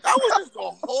 that was just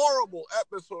a horrible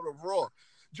episode of Raw.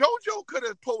 JoJo could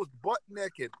have posed butt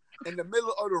naked in the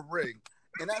middle of the ring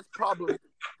And that's probably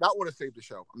that would have saved the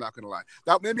show. I'm not gonna lie.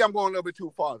 That maybe I'm going a little bit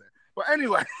too far there. But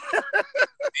anyway.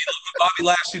 Bobby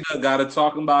Lashley got it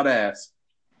talking about ass.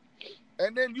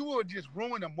 And then you would just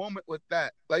ruin a moment with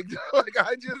that. Like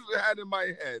I just had in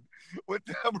my head with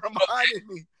them reminding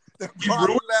me that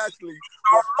Bobby Lashley.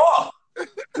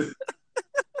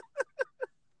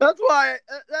 That's why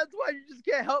you just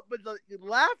can't help but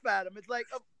laugh at him. It's like,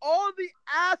 of all the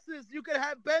asses you could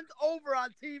have bent over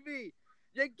on TV,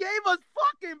 you gave us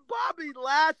fucking Bobby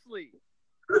Lashley.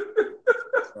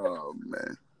 Oh,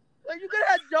 man. Like, you could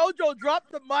have had JoJo drop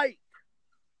the mic.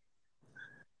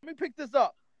 Let me pick this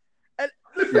up. And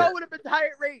the show would have been high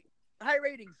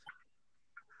ratings.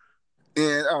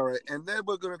 And all right, and then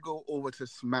we're gonna go over to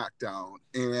SmackDown,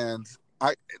 and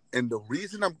the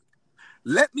reason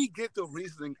let me get the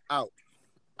reasoning out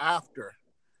after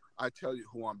I tell you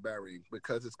who I'm burying,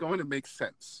 because it's going to make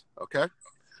sense. Okay,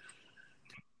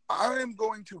 I am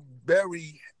going to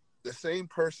bury the same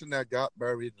person that got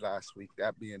buried last week,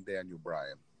 that being Daniel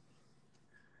Bryan.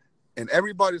 And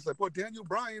everybody's like, well, Daniel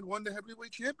Bryan won the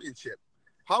heavyweight championship.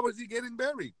 How is he getting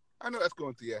buried? I know that's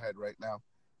going through your head right now.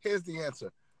 Here's the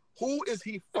answer. Who is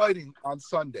he fighting on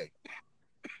Sunday?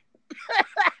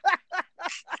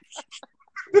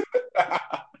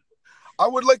 I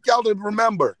would like y'all to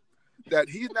remember that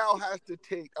he now has to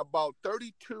take about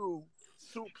 32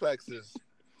 suplexes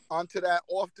onto that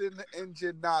often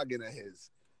injured noggin of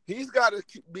his. He's got to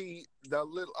be the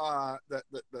little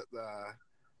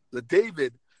the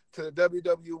David to the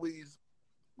WWE's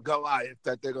Goliath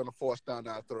that they're going to force down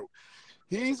our throat.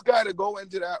 He's got to go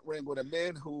into that ring with a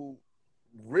man who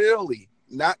really,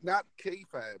 not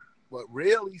kayfabe, but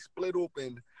really split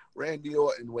open Randy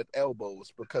Orton with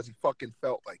elbows because he fucking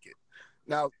felt like it.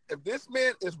 Now, if this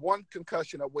man is one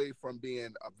concussion away from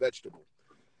being a vegetable,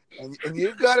 and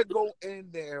you got to go in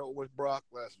there with Brock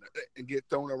Lesnar and get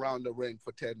thrown around the ring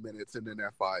for 10 minutes and then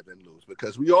F5 and lose,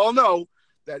 because we all know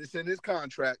that it's in his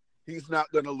contract. He's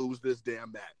not going to lose this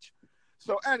damn match.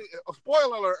 So,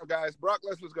 spoiler alert, guys, Brock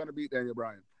Lesnar's going to beat Daniel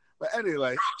Bryan. But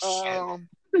anyway, and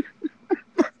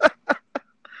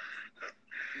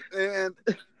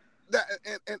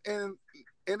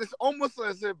it's almost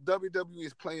as if WWE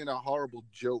is playing a horrible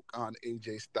joke on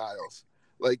AJ Styles.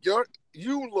 Like,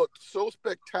 you looked so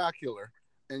spectacular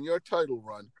in your title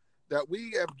run that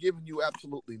we have given you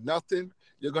absolutely nothing.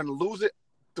 You're going to lose it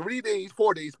 4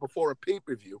 days before a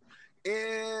pay-per-view,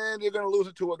 and you're going to lose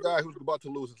it to a guy who's about to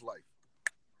lose his life.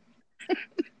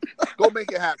 Go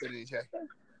make it happen, AJ.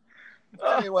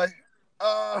 Anyway,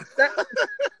 but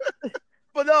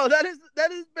no, that has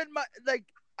been my, like,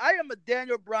 I am a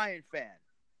Daniel Bryan fan.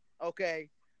 Okay,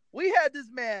 we had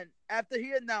this man after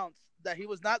he announced that he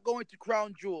was not going to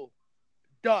Crown Jewel.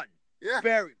 Done. Yeah.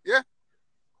 Buried. Yeah.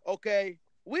 Okay.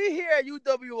 We here at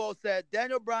UWO said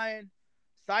Daniel Bryan,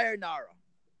 sayonara,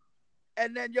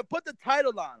 and then you put the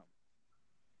title on him.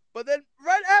 But then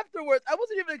right afterwards, I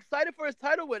wasn't even excited for his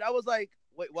title win. I was like,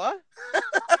 wait, what?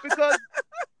 Because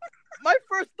my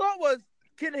first thought was,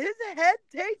 can his head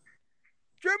take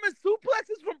German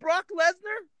suplexes from Brock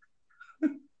Lesnar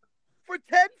for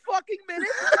 10 fucking minutes?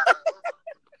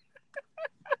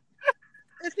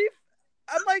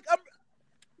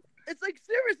 It's like,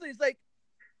 seriously, it's like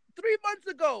 3 months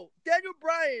ago, Daniel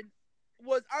Bryan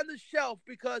was on the shelf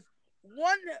because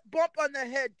one bump on the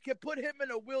head can put him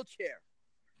in a wheelchair.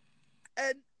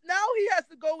 And now he has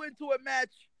to go into a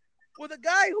match with a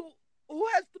guy who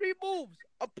has 3 moves: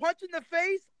 a punch in the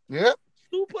face, yep,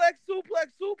 suplex, and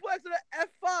an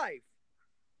F5.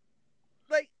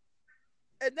 Like,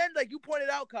 and then, like you pointed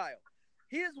out, Kyle,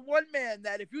 he is one man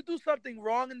that if you do something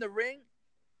wrong in the ring,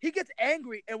 he gets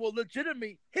angry and will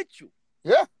legitimately hit you.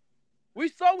 Yeah. We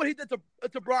saw what he did to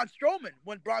Braun Strowman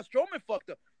when Braun Strowman fucked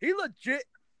up. He legit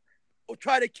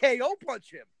tried to KO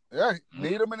punch him. Yeah,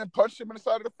 kneed him and then punched him in the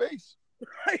side of the face.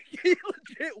 Like, he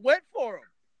legit went for him.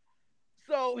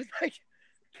 So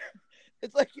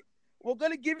it's like we're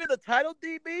gonna give you the title,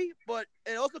 DB, but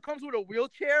it also comes with a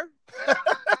wheelchair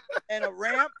and a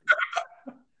ramp.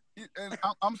 And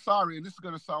I'm sorry, and this is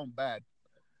gonna sound bad,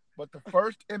 but the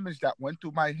first image that went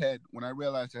through my head when I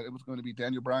realized that it was going to be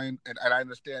Daniel Bryan, and I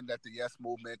understand that the Yes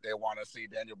Movement, they want to see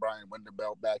Daniel Bryan win the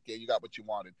belt back. Yeah, you got what you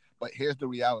wanted. But here's the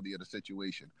reality of the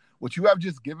situation. What you have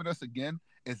just given us again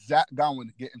is Zach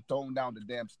Gowen getting thrown down the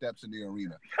damn steps in the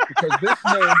arena. Because this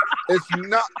man is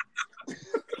not...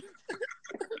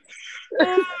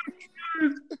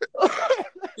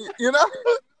 you know?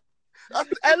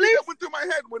 At least that went through my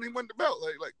head when he won the belt.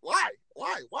 Like why?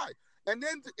 And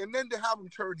then to have him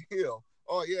turn heel.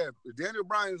 Oh yeah, Daniel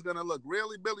Bryan's gonna look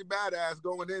really Billy Badass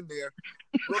going in there,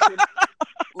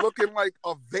 looking like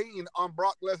a vein on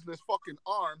Brock Lesnar's fucking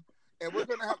arm, and we're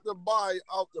gonna have to buy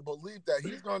out the belief that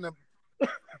he's gonna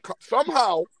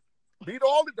somehow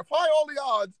defy all the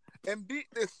odds and beat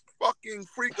this fucking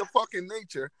freak of fucking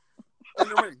nature in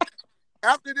the ring.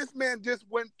 After this man just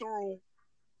went through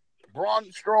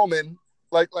Braun Strowman,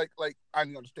 like I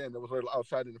didn't understand there was a little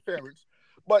outside interference,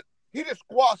 but he just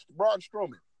squashed Braun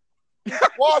Strowman. He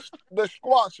squashed the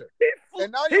squasher.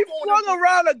 And now he flung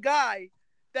around a guy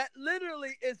that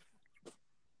literally is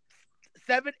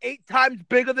 7-8 times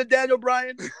bigger than Daniel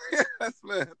Bryan. Yes,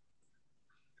 man.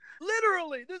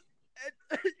 Literally,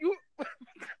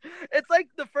 it's like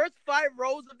the first 5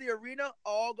 rows of the arena are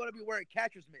all going to be wearing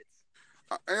catcher's mitts.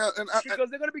 Because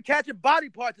they're going to be catching body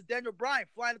parts of Daniel Bryan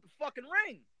flying at the fucking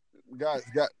ring. Guys,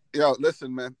 yo,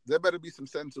 listen, man. There better be some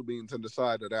sensu beans on the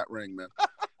side of that ring, man.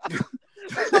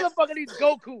 That motherfucker needs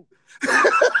Goku.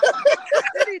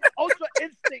 They need Ultra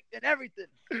Instinct and everything.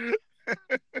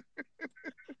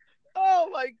 Oh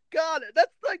my God.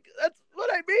 That's what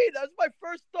I mean. That's my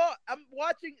first thought. I'm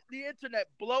watching the internet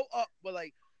blow up with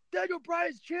like, Daniel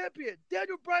Bryan's champion.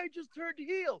 Daniel Bryan just turned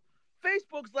heel.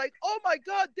 Facebook's like, oh my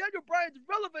God, Daniel Bryan's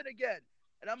relevant again.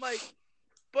 And I'm like,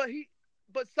 but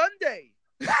Sunday.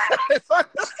 What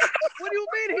do you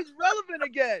mean he's relevant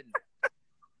again?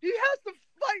 He has to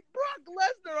fight Brock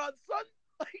Lesnar on Sunday.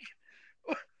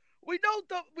 Like,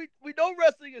 we know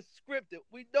wrestling is scripted.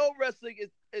 We know wrestling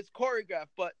is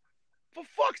choreographed. But for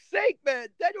fuck's sake, man,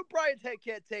 Daniel Bryan's head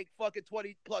can't take fucking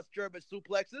 20+ German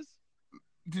suplexes.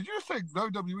 Did you say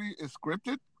WWE is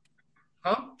scripted?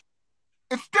 Huh?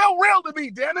 It's still real to me,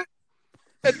 damn it.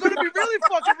 It's going to be really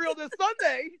fucking real this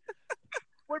Sunday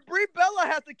when Brie Bella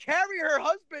has to carry her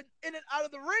husband in and out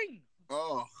of the ring.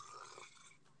 Oh.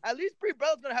 At least Brie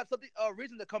Bella's going to have a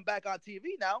reason to come back on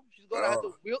TV now. She's going to have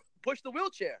to push the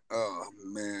wheelchair. Oh,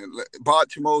 man.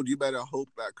 Botch mode, you better hope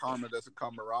that karma doesn't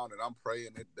come around, and I'm praying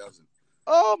it doesn't.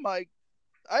 Oh, my.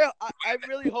 I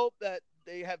really hope that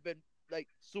they have been, like,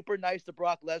 super nice to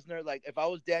Brock Lesnar. Like, if I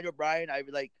was Daniel Bryan, I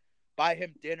would, like, buy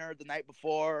him dinner the night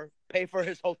before, pay for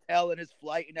his hotel and his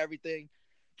flight and everything,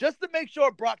 just to make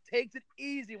sure Brock takes it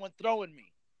easy when throwing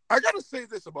me. I got to say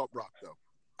this about Brock, though.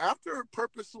 After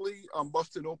purposely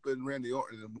busting open Randy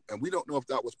Orton, and we don't know if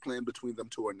that was planned between them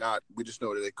two or not. We just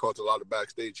know that it caused a lot of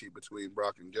backstage heat between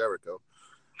Brock and Jericho.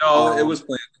 No, it was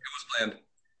planned. It was planned.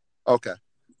 Okay.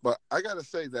 But I got to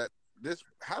say that this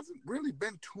hasn't really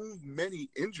been too many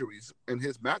injuries in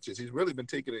his matches. He's really been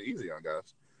taking it easy on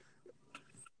guys.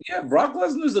 Yeah, Brock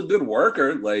Lesnar's a good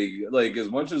worker. Like as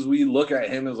much as we look at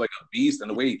him as like a beast and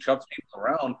the way he chucks people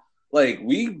around, like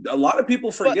a lot of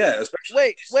people forget,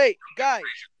 especially wait, guys.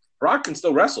 Brock can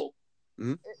still wrestle.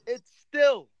 Mm-hmm. It's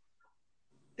still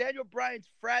Daniel Bryan's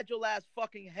fragile ass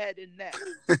fucking head and neck.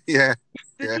 Yeah.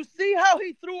 Did you see how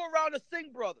he threw around the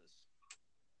Singh brothers?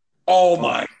 Oh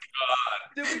my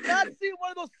God. Did we not see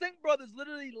one of those Singh brothers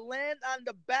literally land on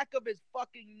the back of his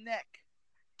fucking neck?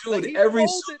 Dude, like every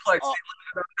suplex they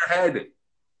landed on their head.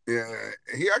 Yeah,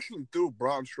 he actually threw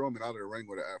Braun Strowman out of the ring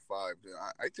with an F5.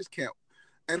 I just can't.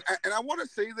 And I want to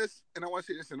say this, and I want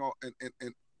to say this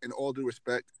in all due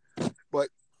respect, but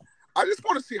I just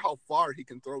want to see how far he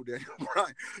can throw Daniel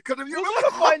Bryan. Because if you remember,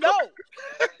 find out.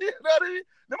 You know what I mean?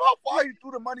 Remember how far he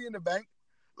threw the Money in the Bank?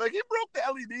 Like, he broke the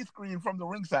LED screen from the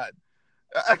ringside.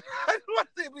 I want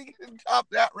to see if we can top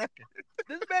that record.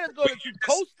 This man is going to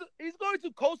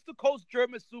coast to coast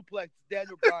German suplex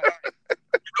Daniel Bryan. You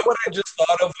know what I just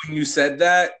thought of when you said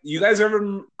that? You guys ever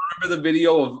remember the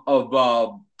video of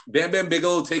Bam Bam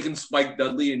Bigelow taking Spike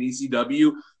Dudley in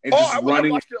ECW and just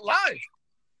running? I watched it live.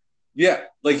 Yeah,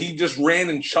 like he just ran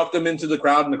and chucked him into the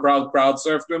crowd, and the crowd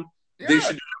surfed him. Yeah. They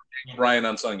should do Daniel Bryan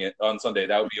on Sunday.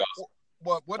 That would be awesome.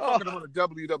 Well, we're talking about a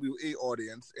WWE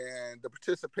audience, and the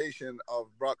participation of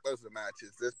Brock Lesnar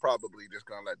matches. This probably just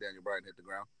gonna let Daniel Bryan hit the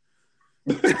ground.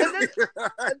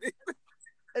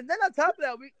 And then on top of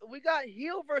that, we got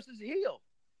heel versus heel.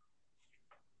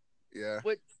 Yeah.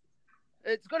 Which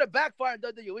it's gonna backfire in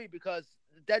WWE because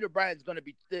Daniel Bryan's gonna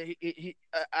be.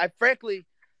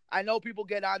 I know people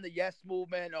get on the yes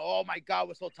movement. Oh my God,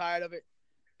 we're so tired of it.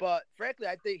 But frankly,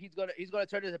 I think he's gonna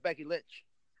turn into Becky Lynch.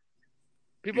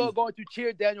 People are going to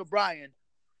cheer Daniel Bryan.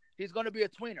 He's going to be a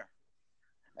tweener.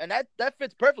 And that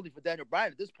fits perfectly for Daniel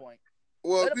Bryan at this point.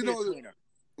 Well,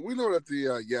 we know that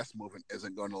the yes movement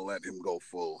isn't going to let him go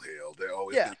full heel. They're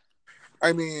always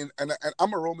I mean, and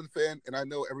I'm a Roman fan, and I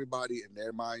know everybody in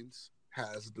their minds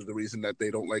has the reason that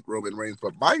they don't like Roman Reigns,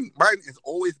 but mine has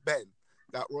always been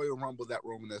that Royal Rumble that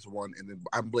Roman has won, and then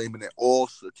I'm blaming it all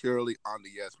securely on the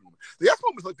yes movement. The yes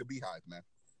movement's like the Beehive, man.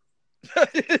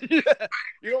 Yeah.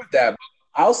 You know that.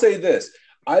 I'll say this.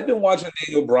 I've been watching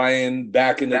Daniel Bryan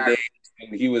back in the day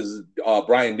when he was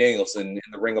Bryan Danielson in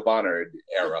the Ring of Honor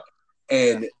era.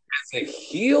 And as a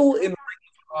heel in Ring of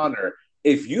Honor,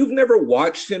 if you've never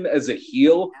watched him as a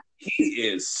heel, he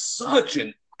is such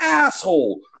an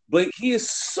asshole, but he is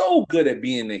so good at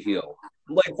being a heel.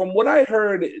 Like, from what I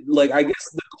heard, like, I guess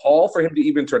the call for him to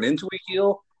even turn into a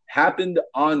heel happened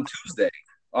on Tuesday,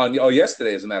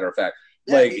 yesterday, as a matter of fact.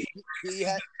 Yeah, Like, he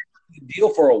had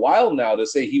deal for a while now to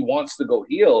say he wants to go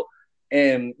heel.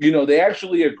 And, you know, they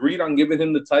actually agreed on giving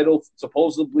him the title,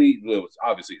 supposedly,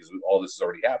 obviously, because all this has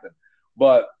already happened.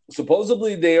 But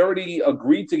supposedly they already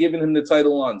agreed to giving him the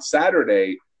title on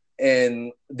Saturday,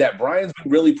 and that Bryan's been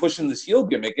really pushing this heel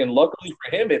gimmick. And luckily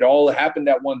for him, it all happened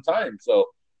at one time. So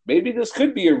maybe this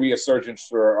could be a resurgence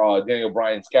for Daniel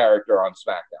Bryan's character on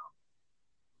SmackDown.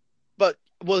 But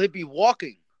will he be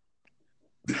walking?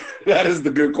 That is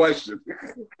the good question.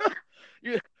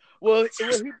 Will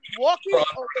he be walking or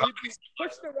will he be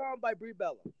pushed around by Brie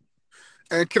Bella?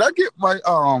 And can I get my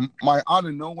my out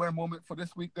of nowhere moment for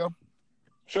this week though?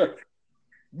 Sure.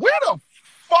 Where the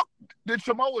fuck did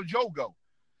Samoa Joe go?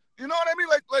 You know what I mean?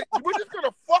 Like we're just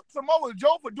gonna fuck Samoa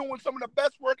Joe for doing some of the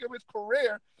best work of his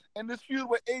career in this feud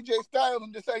with AJ Styles,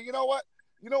 and just say, you know what,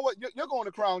 you're going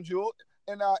to Crown Jewel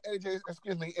and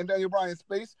and Daniel Bryan's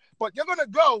space, but you're gonna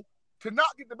go to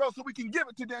not get the belt so we can give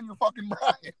it to Daniel fucking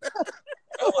Bryan.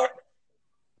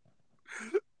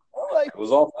 It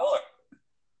was all filler.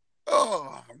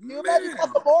 Oh, Can you man. imagine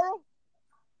Nakamura?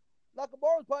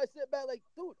 Nakamura's probably sitting back like,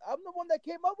 dude, I'm the one that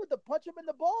came up with the punch him in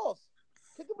the balls.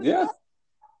 Kick him in the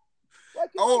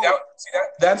balls.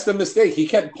 That's the mistake. He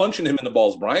kept punching him in the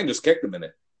balls. Bryan just kicked him in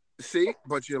it. See,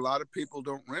 but a lot of people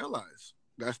don't realize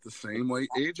that's the same way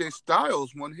AJ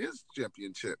Styles won his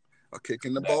championship, a kick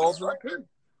in the balls and a pin.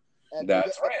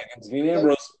 That's right, against Dean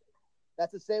Ambrose.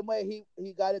 That's the same way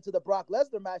he got into the Brock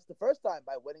Lesnar match the first time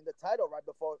by winning the title right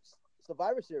before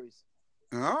Survivor Series.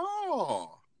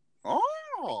 Oh.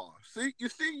 See,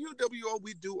 UWO,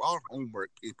 we do our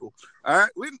homework, people. All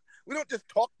right, we don't just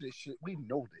talk this shit. We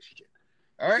know this shit.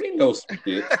 All right, We know some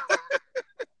shit.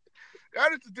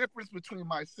 That is the difference between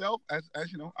myself, as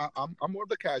you know, I'm more of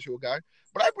the casual guy,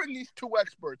 but I bring these two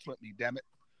experts with me. Damn it!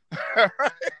 All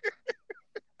right.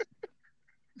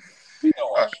 We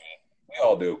know our shit. We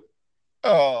all do.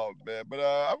 Oh man, but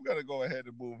I'm gonna go ahead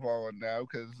and move on now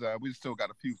because we still got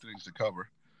a few things to cover.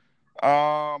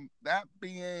 That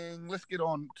being, let's get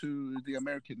on to the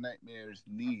American Nightmare's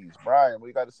knees. Brian, what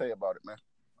you got to say about it, man?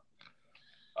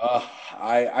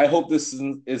 I hope this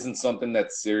isn't something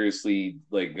that's seriously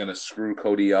like gonna screw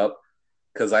Cody up,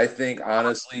 because I think,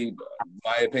 honestly,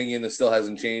 my opinion, this still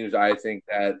hasn't changed. I think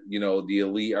that, you know, the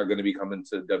Elite are going to be coming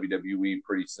to WWE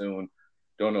pretty soon.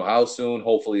 Don't know how soon.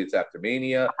 Hopefully it's after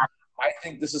Mania. I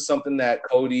think this is something that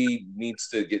Cody needs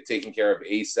to get taken care of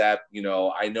ASAP. You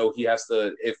know, I know he has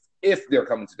to, if they're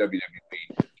coming to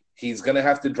WWE, he's going to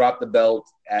have to drop the belt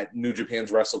at New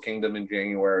Japan's Wrestle Kingdom in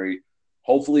January.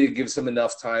 Hopefully it gives him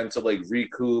enough time to like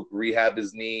recoup, rehab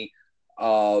his knee,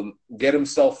 get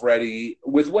himself ready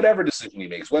with whatever decision he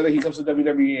makes, whether he comes to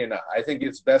WWE or not. I think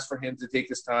it's best for him to take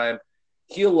his time,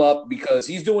 heal up, because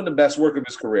he's doing the best work of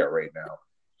his career right now.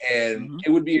 And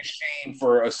it would be a shame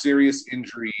for a serious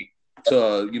injury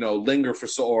to, you know, linger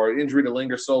or injury to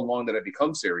linger so long that it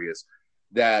becomes serious,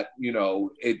 that, you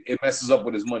know, it messes up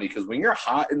with his money. Because when you're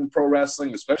hot in pro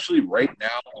wrestling, especially right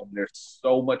now, when there's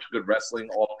so much good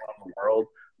wrestling all around the world,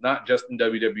 not just in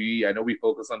WWE. I know we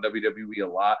focus on WWE a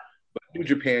lot, but New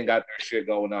Japan got their shit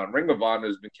going on. Ring of Honor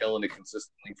has been killing it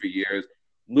consistently for years.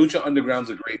 Lucha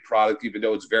Underground's a great product, even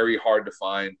though it's very hard to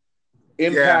find.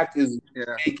 Impact is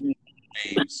making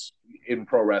waves in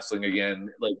pro wrestling again.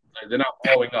 Like, they're not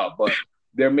blowing up, but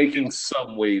they're making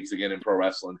some waves again in pro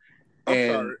wrestling.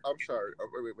 I'm sorry.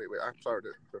 Wait. I'm sorry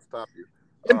to stop you.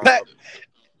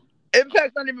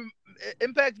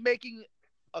 Impact's making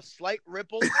a slight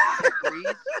ripple in the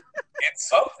breeze. It's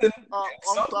something.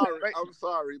 I'm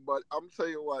sorry, but I'm tell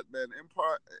you what, man.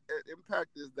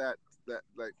 Impact is that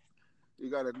like, you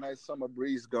got a nice summer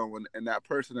breeze going, and that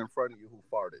person in front of you who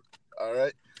farted. All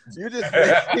right, you just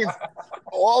making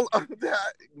all of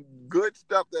that good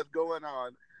stuff that's going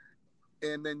on,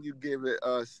 and then you give it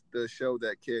us the show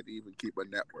that can't even keep a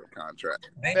network contract.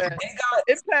 They got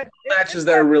matches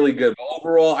that are really good, but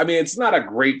overall, I mean, it's not a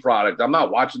great product. I'm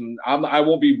not watching. I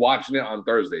won't be watching it on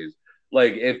Thursdays.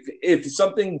 Like, if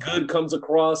something good comes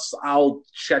across, I'll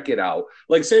check it out.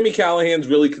 Like, Sami Callihan's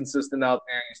really consistent out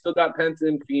there. You still got Penta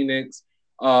and Phoenix.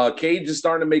 Cage is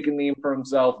starting to make a name for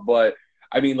himself, but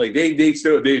I mean, like, they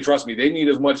trust me. They need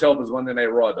as much help as Monday Night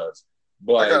Raw does.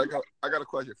 But I got a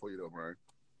question for you though, Brian.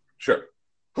 Sure.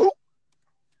 Who?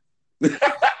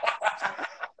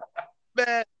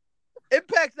 Man,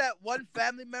 Impact's that one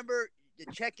family member you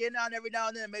check in on every now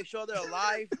and then and make sure they're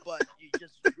alive, but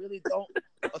just really don't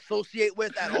associate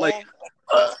with at all. Like,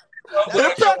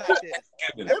 That's what Impact is.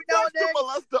 Every now and Impact's then, the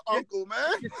molester uncle,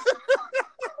 man.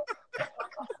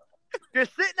 you're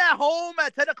sitting at home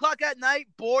at 10 o'clock at night,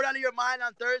 bored out of your mind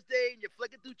on Thursday, and you're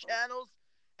flicking through channels,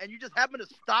 and you just happen to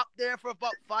stop there for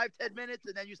about 5-10 minutes,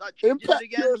 and then you start changing Impact it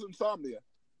again. cures insomnia.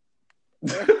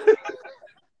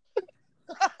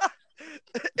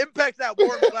 Impact's that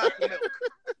warm glass of milk.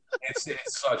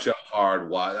 It's such a hard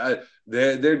watch.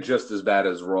 They're just as bad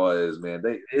as Raw is, man.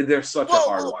 They're such a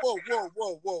hard watch.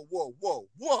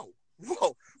 Whoa.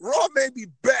 Raw may be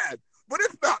bad, but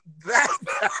it's not that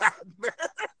bad, man.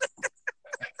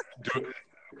 Dude,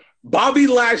 Bobby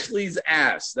Lashley's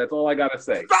ass. That's all I gotta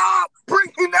say. Stop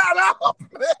bringing that up,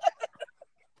 man.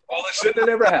 All the shit that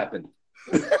never happened.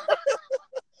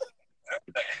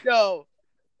 Yo,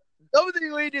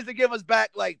 WWE needs to give us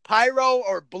back like pyro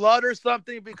or blood or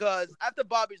something, because after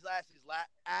Bobby Lashley's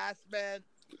ass, man,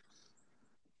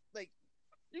 like,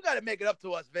 you got to make it up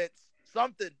to us, Vince.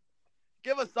 Something.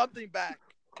 Give us something back.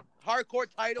 Hardcore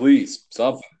title. Please,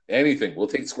 something, anything. We'll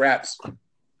take scraps.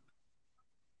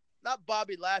 Not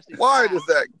Bobby Lashley. Why does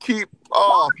that keep?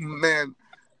 Oh man,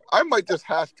 I might just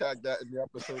hashtag that in the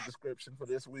episode description for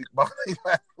this week. Bobby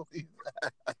Lashley's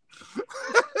ass.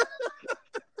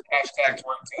 Hashtag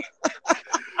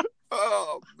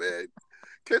Oh man,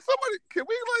 can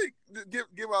we like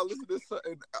give our listeners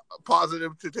something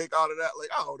positive to take out of that?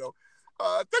 Like, I don't know.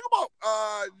 Think about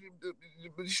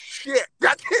shit.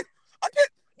 I can't.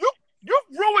 You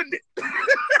ruined it. Things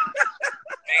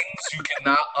you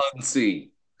cannot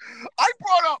unsee. I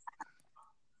brought up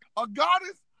a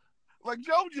goddess like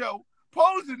JoJo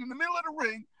posing in the middle of the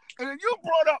ring, and then you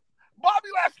brought up Bobby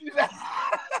Lashley's ass.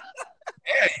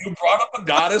 Yeah, you brought up a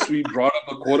goddess. We brought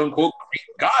up a quote-unquote Greek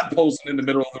god posing in the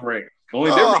middle of the ring. The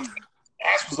only difference,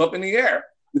 ass was up in the air.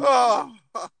 Oh.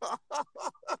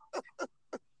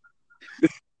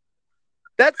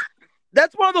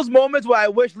 That's one of those moments where I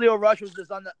wish Leo Rush was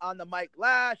just on the mic.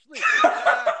 Lashley.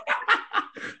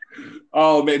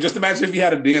 Oh man, just imagine if you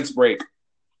had a dance break.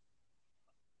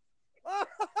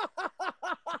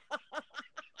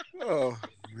 Oh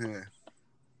man.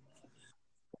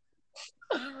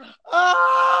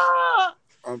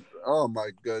 Oh my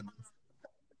goodness.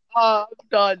 I'm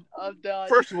done.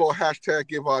 First of all, hashtag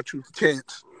give our truth a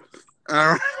chance. All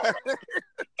right.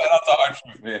 Shout out to our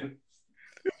truth, man.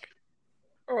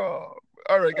 Oh,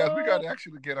 all right, guys. We got to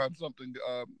actually get on something.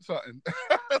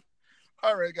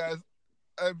 All right, guys.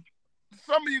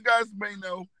 Some of you guys may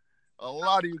know. A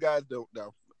lot of you guys don't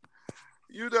know.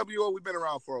 UWO, we've been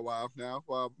around for a while now.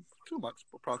 2 months,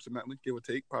 approximately, give or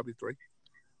take, probably 3.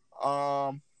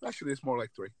 Actually, it's more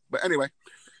like 3. But anyway,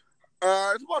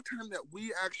 it's about time that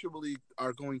we actually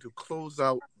are going to close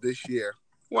out this year.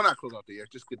 Well, not close out the year,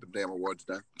 just get the damn awards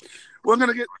done. We're going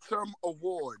to get some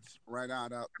awards right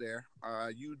out there.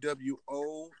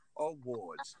 UWO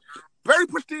awards. Very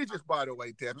prestigious, by the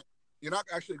way, damn it. You're not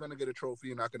actually going to get a trophy.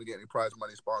 You're not going to get any prize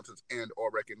money, sponsors, and or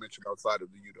recognition outside of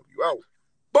the UWO.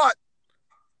 But,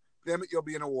 damn it, you'll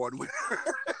be an award winner.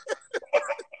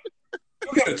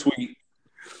 You'll get a tweet.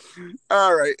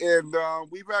 All right, and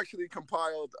we've actually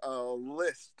compiled a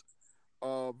list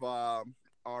of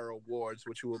our awards,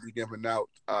 which we will be giving out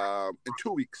in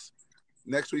 2 weeks.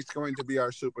 Next week's going to be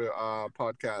our super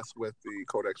podcast with the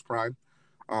Codex Prime,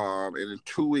 and in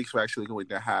 2 weeks we're actually going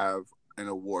to have an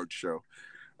award show.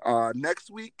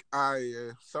 Next week,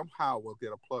 I somehow will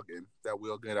get a plug-in that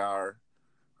we'll get our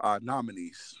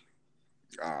nominees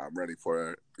ready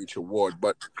for each award.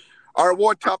 But our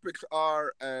award topics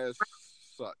are as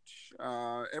such.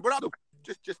 And what I'll do,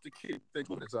 just to keep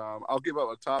thinking this, I'll give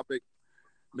out a topic.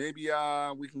 Maybe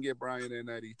we can get Brian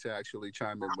and Eddie to actually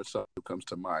chime in with something that comes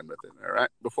to mind with it. All right,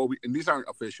 and these aren't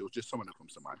official, just someone that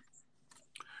comes to mind.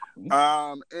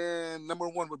 And number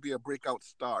 1 would be a breakout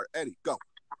star. Eddie, go.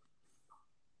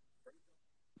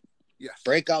 Yes.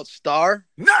 Breakout star.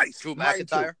 Nice. Drew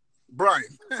McIntyre.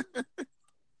 Brian.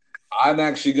 I'm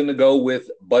actually going to go with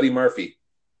Buddy Murphy.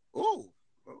 Ooh.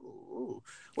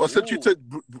 Well, since you took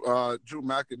Drew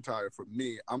McIntyre from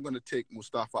me, I'm going to take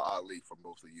Mustafa Ali from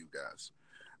both of you guys.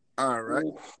 All right.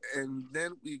 Ooh. And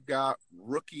then we got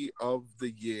Rookie of the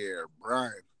Year,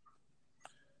 Brian.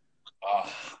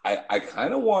 I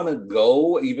kind of want to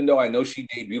go, even though I know she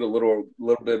debuted a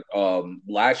little bit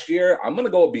last year. I'm going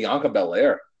to go with Bianca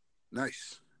Belair.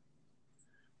 Nice.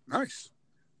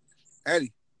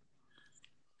 Eddie.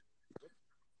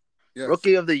 Yes.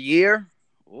 Rookie of the Year?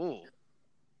 Ooh.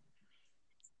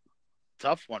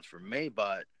 Tough one for me,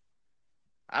 but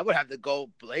I would have to go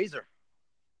Blazer.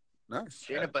 Nice.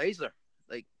 Shayna Baszler.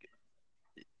 Like,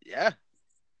 yeah.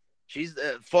 She's,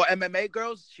 for MMA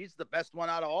girls, she's the best one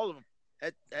out of all of them.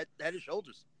 head and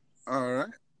shoulders. All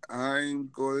right. I'm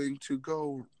going to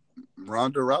go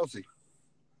Ronda Rousey.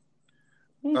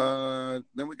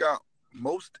 Then we got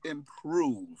most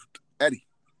improved. Eddie.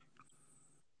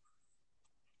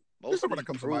 There's someone that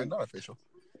comes to mind, not official.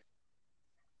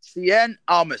 Cien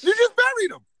Almas. You just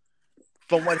buried him.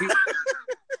 From what he...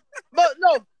 But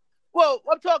no. Well,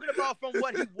 I'm talking about from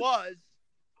what he was.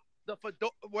 The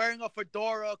wearing a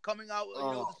fedora, coming out with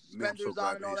the suspenders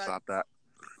on and all that. Stop that.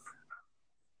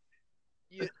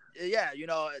 Yeah,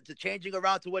 to changing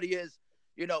around to what he is,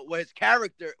 what his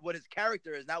character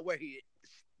is, not where he,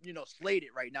 slated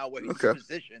right now, where he's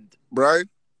positioned. Brian?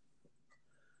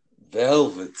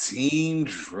 Velveteen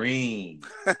Dream.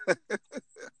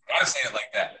 Gotta say it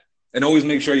like that. And always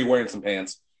make sure you're wearing some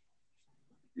pants.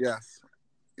 Yes.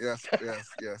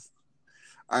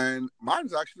 And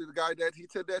mine's actually the guy that he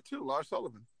said that too, Lars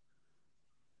Sullivan.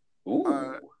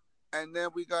 Ooh. And then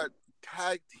we got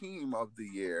Tag Team of the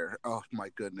Year. Oh my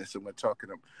goodness! And we're talking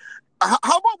about.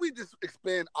 How about we just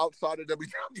expand outside of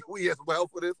WWE as well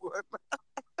for this one?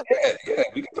 Yeah.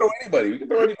 We can throw anybody.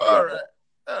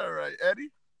 All right,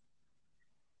 Eddie.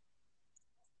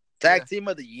 Tag Team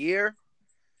of the Year.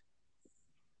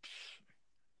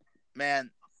 Man,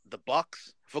 the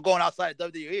Bucks. If we're going outside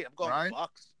of WWE, I'm going with the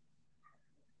Bucks.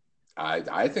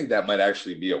 I think that might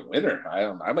actually be a winner.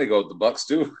 I might go with the Bucks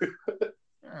too.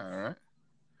 All right.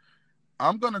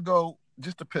 I'm gonna go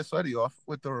just to piss Eddie off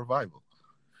with the Revival.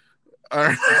 All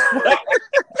right.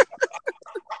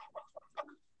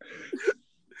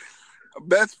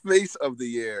 Best face of the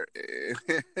year,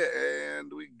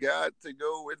 and we got to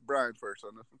go with Brian first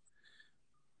on this one.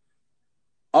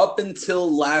 Up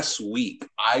until last week,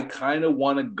 I kind of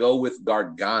want to go with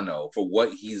Gargano for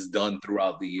what he's done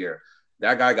throughout the year.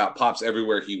 That guy got pops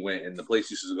everywhere he went, and the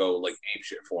place used to go like ape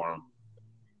shit for him.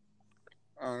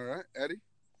 All right, Eddie.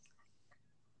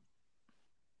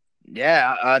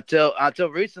 Yeah, until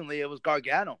recently, it was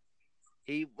Gargano.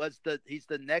 He's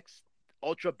the next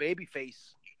ultra baby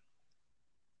face.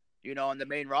 On the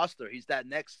main roster, he's that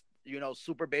next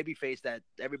super baby face that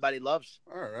everybody loves.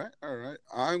 All right.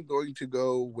 I'm going to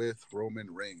go with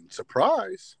Roman Reigns.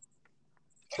 Surprise.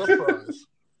 All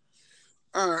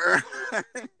right.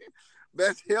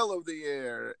 Best heel of the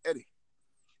year, Eddie.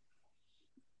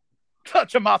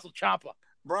 Tommaso Ciampa.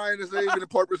 Brian, is there even the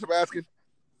purpose of asking?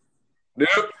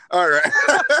 Nope. All right.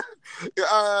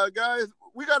 Guys,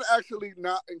 we got to actually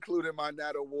not include him on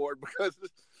that award because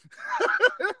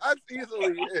that's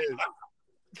easily is.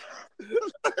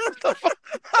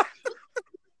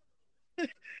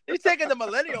 He's taking the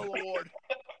Millennial Award.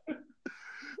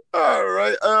 All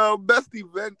right. Best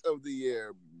event of the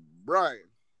year, Brian.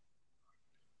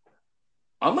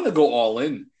 I'm gonna go all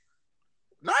in.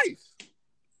 Nice.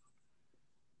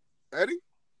 Eddie?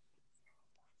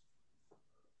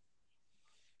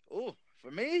 Oh, for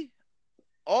me,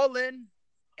 All In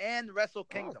and Wrestle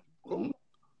Kingdom. Cool.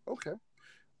 Okay.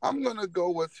 I'm going to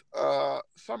go with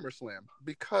SummerSlam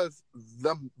because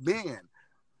the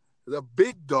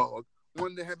big dog,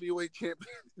 won the heavyweight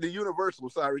champion, the Universal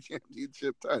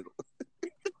Championship title.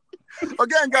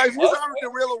 Again, guys, these aren't the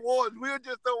real awards. We were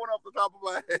just throwing off the top of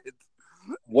our heads.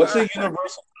 What's the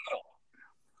Universal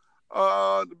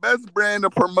title? The best brand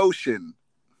of promotion.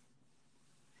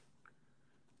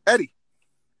 Eddie.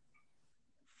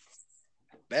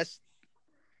 Best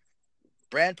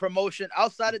brand promotion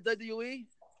outside of WWE?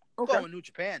 Okay. Going New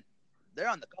Japan. They're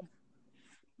on the come.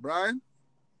 Brian?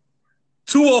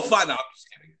 205. No, I'm just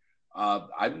kidding.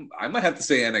 I might have to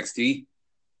say NXT.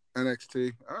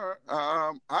 NXT. All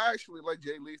right. I actually like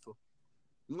Jay Lethal.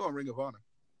 I'm going Ring of Honor.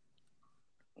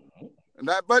 And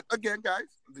but again, guys,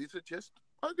 these are just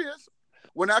ideas.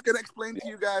 We're not going to explain to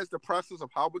you guys the process of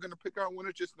how we're going to pick our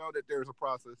winners. Just know that there's a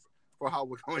process for how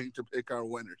we're going to pick our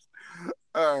winners.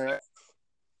 All right.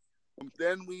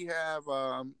 Then we have,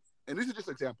 and these are just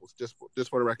examples, just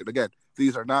for the record. Again,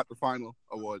 these are not the final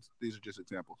awards. These are just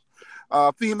examples.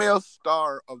 Female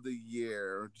Star of the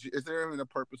Year. Is there even a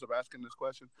purpose of asking this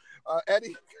question?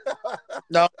 Eddie?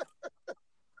 No.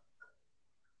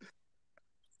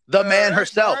 The man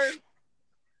herself. Brian?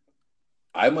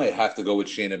 I might have to go with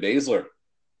Shayna Baszler.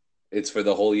 It's for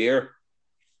the whole year.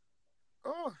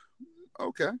 Oh,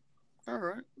 okay. All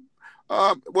right.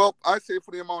 Well, I say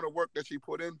for the amount of work that she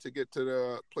put in to get to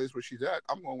the place where she's at,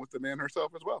 I'm going with the man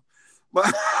herself as well.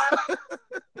 But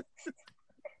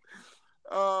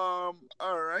all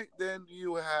right. Then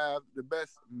you have the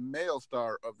best male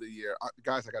star of the year.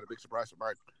 Guys, I got a big surprise for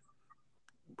Brian.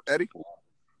 Eddie?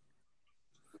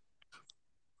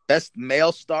 Best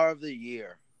male star of the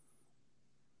year.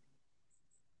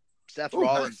 Seth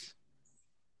Rollins. Nice.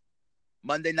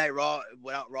 Monday Night Raw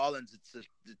without Rollins,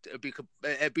 it'd be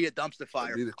a dumpster fire.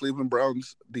 It'd be the Cleveland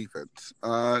Browns defense.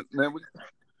 Brian?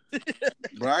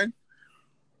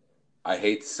 I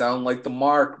hate to sound like the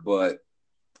Mark, but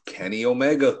Kenny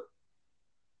Omega.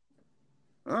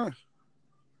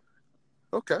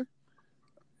 Okay.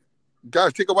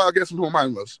 Guys, take a while to get some who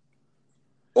mine was.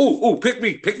 Oh, pick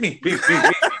me.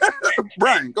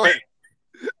 Brian, go ahead.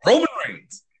 Roman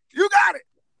Reigns. You got it.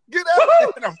 Get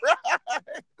out. Right.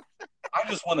 I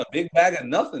just want a big bag of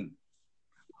nothing.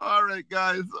 All right,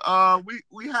 guys.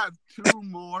 We have two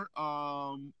more.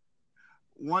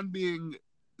 One being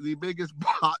the biggest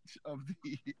botch of the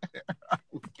year.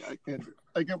 I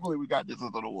can't believe we got this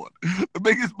as an award. The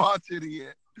biggest botch of the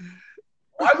year.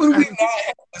 Why would we not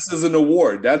have this as an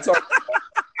award? That's our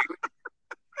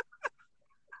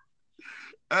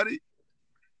Eddie.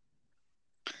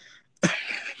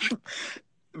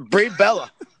 Brie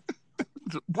Bella.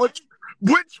 Which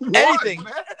one? Anything.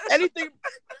 Man? Anything.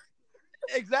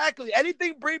 Exactly.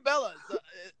 Anything Brie Bella.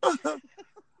 I'm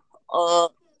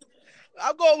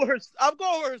going with her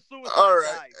suicide. All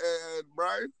right. And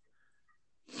Brian?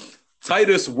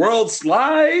 Titus World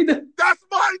Slide. That's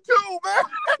mine too, man.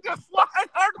 Just slide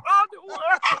around the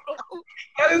world.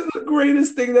 That is the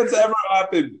greatest thing that's ever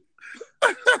happened.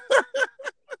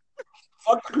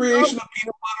 Fuck the creation of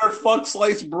peanut butter. Fuck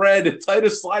sliced bread.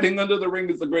 Titus sliding under the ring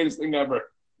is the greatest thing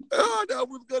ever. Oh, that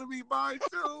was gonna be mine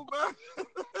too, man.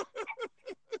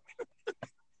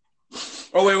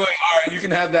 Oh wait. All right, you can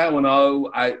have that one.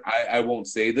 I won't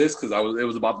say this because it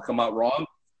was about to come out wrong.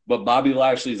 But Bobby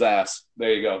Lashley's ass.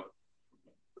 There you go.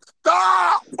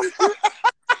 Stop!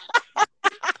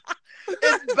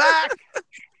 It's back.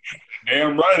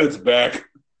 Damn right, it's back.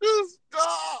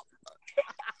 Stop!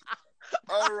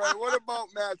 All right, what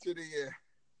about match of the year?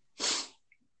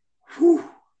 Whew.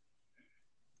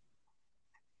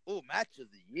 Oh, match of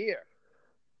the year.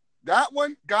 That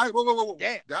one, guys. Whoa.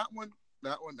 Damn. That one.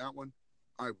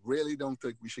 I really don't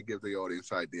think we should give the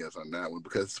audience ideas on that one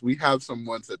because we have some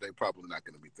ones that they're probably not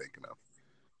going to be thinking of.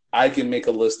 I can make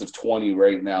a list of 20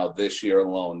 right now this year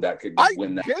alone that could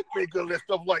win that. I did make a list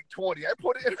of like 20. I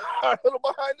put it in a little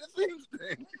behind the scenes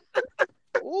thing.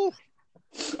 Ooh.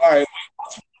 All right.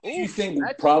 What do you think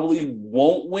probably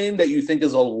won't win that you think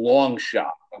is a long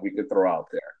shot that we could throw out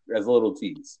there as a little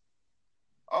tease?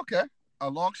 Okay. A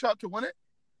long shot to win it?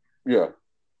 Yeah.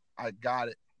 I got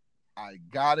it.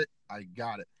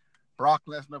 Brock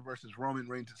Lesnar versus Roman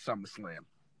Reigns at SummerSlam.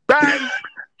 Bang!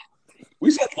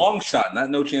 We said long shot, not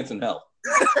no chance in hell.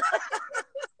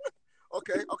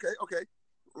 Okay.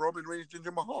 Roman Reigns,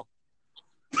 Jinder Mahal.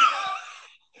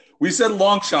 We said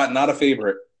long shot, not a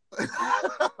favorite.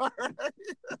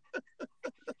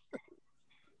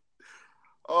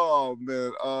 Oh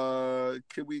man.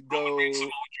 Can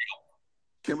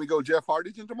we go Jeff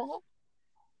Hardy, Jinder Mahal?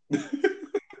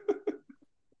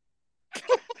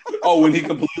 Oh, when he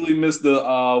completely missed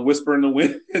the whisper in the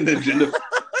wind and then Jinder.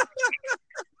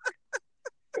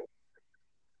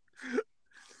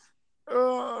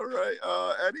 All right,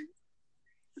 Eddie.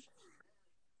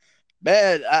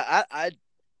 Man, I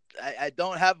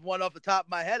don't have one off the top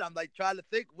of my head. I'm like trying to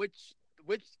think which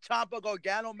Ciampa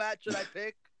Gargano match should I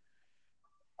pick?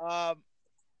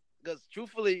 Because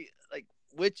truthfully, like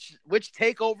which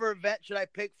takeover event should I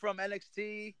pick from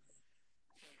NXT?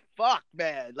 Fuck,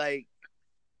 man. Like,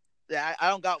 yeah, I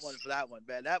don't got one for that one,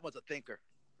 man. That one's a thinker.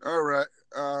 All right.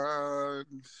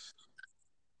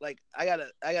 Like I gotta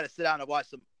sit down and watch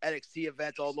some NXT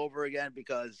events all over again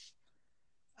because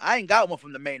I ain't got one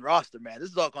from the main roster, man.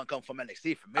 This is all gonna come from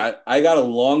NXT for me. I got a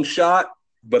long shot,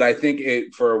 but I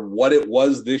think for what it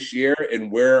was this year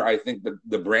and where I think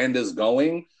the brand is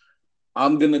going,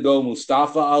 I'm gonna go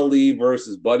Mustafa Ali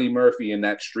versus Buddy Murphy in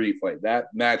that street fight. That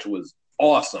match was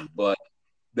awesome, but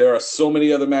there are so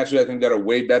many other matches I think that are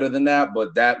way better than that.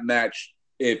 But that match,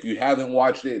 if you haven't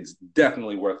watched it, it's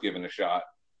definitely worth giving a shot.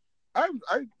 I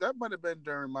that might have been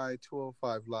during my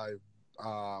 205 Live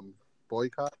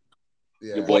boycott.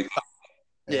 Yeah. Your boycott.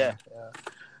 Yeah.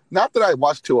 Not that I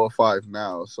watch 205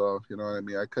 now, so you know what I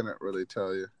mean. I couldn't really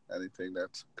tell you anything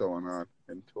that's going on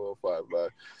in 205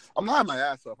 Live. I'm lying my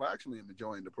ass off. I actually am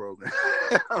enjoying the program.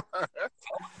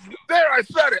 There, I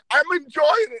said it. I'm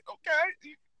enjoying it.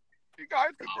 Okay, you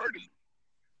guys converted me.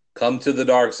 Come to the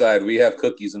dark side. We have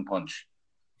cookies and punch.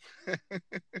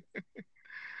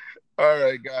 All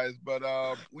right, guys, but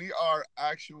we are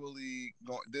actually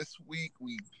going this week.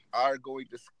 We are going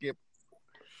to skip.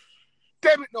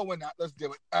 Damn it! No, we're not. Let's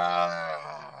do it.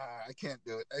 I can't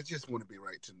do it. I just wouldn't be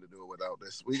right to do it without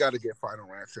this. We got to get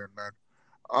final answer done.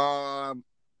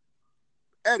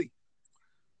 Eddie,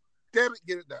 damn it,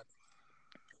 get it done.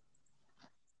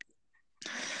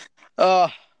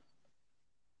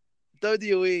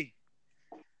 WWE,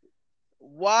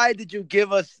 why did you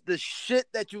give us the shit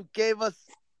that you gave us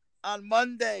on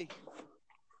Monday?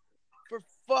 For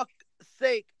fuck's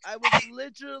sake, I was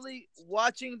literally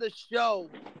watching the show,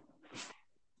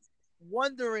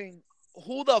 wondering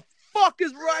who the fuck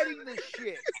is writing this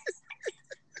shit.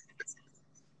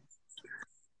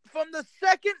 From the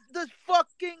second this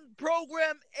fucking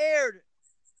program aired,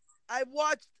 I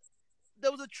watched.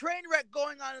 There was a train wreck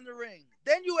going on in the ring.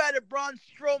 Then you added Braun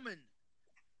Strowman.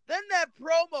 Then that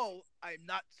promo, I'm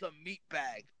not some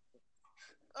meatbag.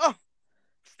 Oh,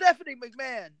 Stephanie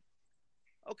McMahon.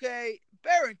 Okay,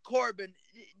 Baron Corbin.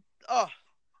 Oh,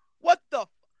 what the?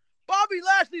 Bobby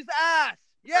Lashley's ass.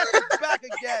 Yes, it's back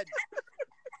again.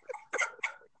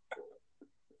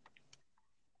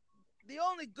 The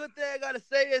only good thing I got to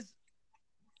say is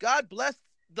God bless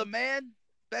the man,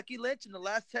 Becky Lynch, in the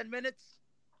last 10 minutes.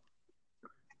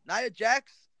 Nia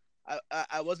Jax,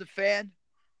 I was a fan,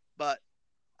 but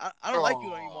I don't like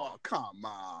you anymore. Come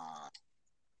on.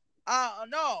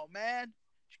 No, man.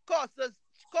 She cost us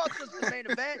the main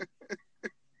event.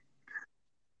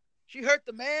 She hurt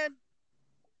the man.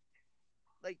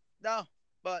 Like, no.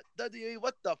 But WWE,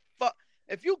 what the fuck?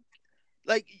 If you,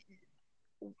 like,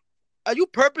 are you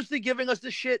purposely giving us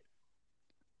this shit?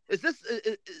 Is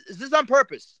this on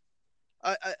purpose?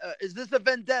 Is this a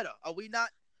vendetta? Are we not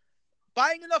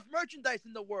buying enough merchandise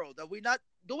in the world? Are we not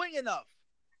doing enough?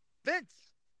 Vince,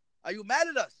 are you mad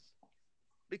at us?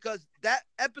 Because that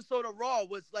episode of Raw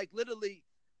was like literally,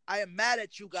 I am mad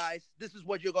at you guys. This is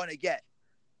what you're going to get.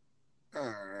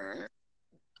 Even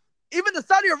the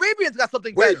Saudi Arabians got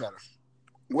something better.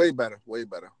 Way better.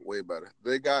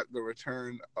 They got the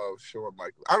return of Shawn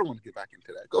Michaels. I don't want to get back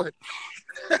into that. Go ahead.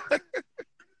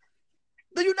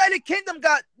 The United Kingdom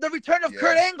got the return of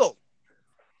Kurt Angle.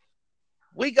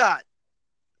 We got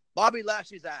Bobby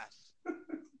Lashley's ass.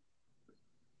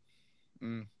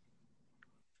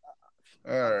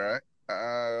 All right.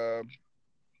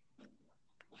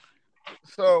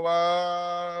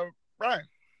 Brian.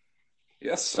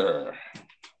 Yes, sir.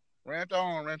 Rant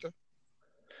on, Ranta.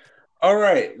 All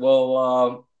right.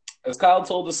 Well, as Kyle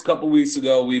told us a couple weeks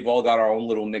ago, we've all got our own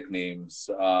little nicknames.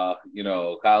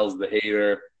 Kyle's the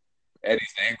hater,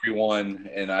 Eddie's the angry one,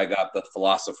 and I got the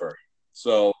philosopher.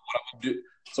 So what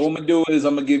I'm gonna do is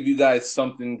I'm gonna give you guys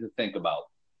something to think about.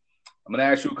 I'm gonna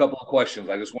ask you a couple of questions.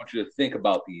 I just want you to think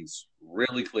about these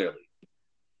really clearly.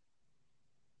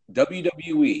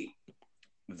 WWE,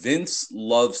 Vince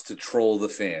loves to troll the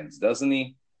fans, doesn't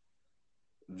he?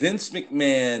 Vince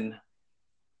McMahon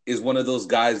is one of those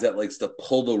guys that likes to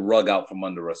pull the rug out from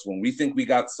under us. When we think we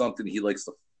got something, he likes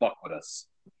to fuck with us.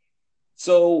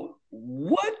 So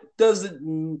what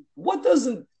doesn't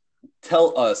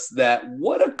tell us that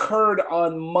what occurred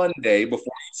on Monday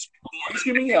before you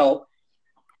screaming yell?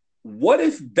 What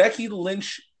if Becky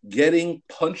Lynch getting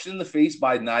punched in the face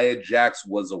by Nia Jax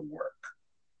was a work?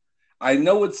 I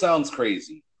know it sounds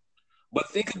crazy, but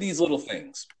think of these little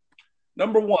things.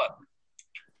 Number one,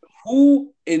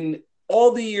 who in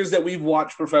all the years that we've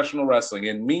watched professional wrestling,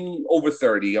 and me over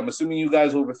 30, I'm assuming you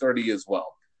guys over 30 as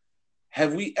well,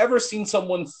 have we ever seen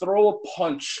someone throw a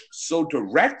punch so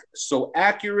direct, so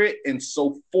accurate, and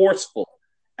so forceful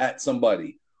at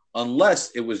somebody,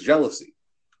 unless it was jealousy?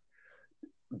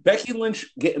 Becky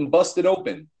Lynch getting busted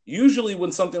open. Usually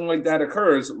when something like that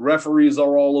occurs, referees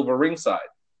are all over ringside.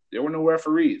 There were no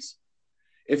referees.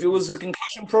 If it was a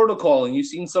concussion protocol and you've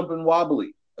seen something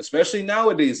wobbly, especially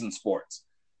nowadays in sports,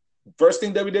 first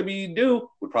thing WWE do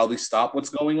would probably stop what's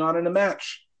going on in a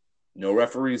match. No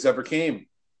referees ever came.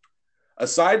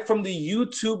 Aside from the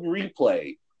YouTube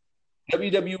replay,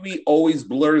 WWE always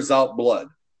blurs out blood.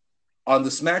 On the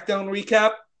SmackDown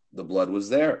recap, the blood was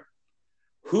there.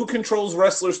 Who controls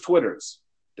wrestlers' Twitters?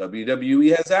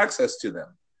 WWE has access to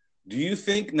them. Do you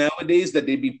think nowadays that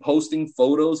they'd be posting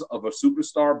photos of a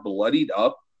superstar bloodied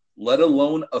up, let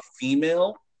alone a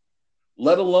female?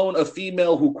 Let alone a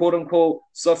female who, quote-unquote,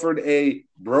 suffered a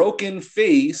broken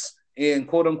face and,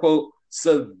 quote-unquote,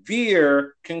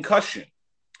 severe concussion.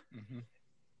 Mm-hmm.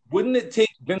 Wouldn't it take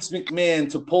Vince McMahon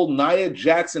to pull Nia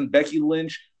Jax, Becky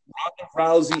Lynch, Ronda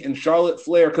Rousey, and Charlotte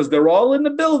Flair, because they're all in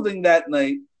the building that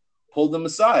night, pull them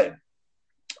aside,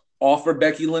 offer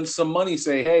Becky Lynch some money,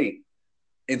 say, hey,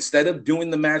 instead of doing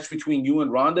the match between you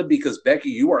and Ronda, because Becky,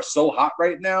 you are so hot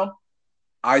right now,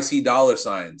 I see dollar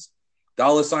signs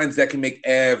that can make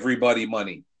everybody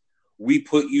money. We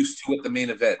put you two at the main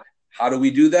event. How do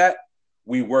we do that?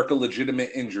 We work a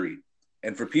legitimate injury.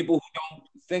 And for people who don't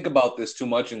think about this too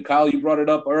much, and Kyle, you brought it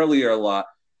up earlier a lot,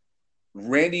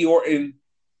 Randy Orton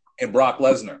and Brock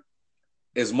Lesnar.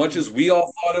 As much as we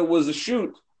all thought it was a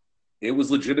shoot, It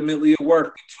was legitimately a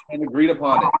work. The two men agreed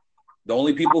upon it. The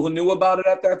only people who knew about it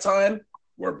at that time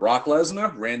were Brock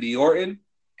Lesnar, Randy Orton,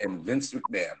 and Vince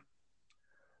McMahon.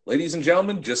 Ladies and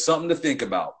gentlemen, just something to think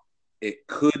about. It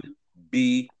could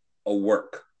be a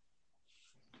work.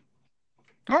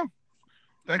 Oh,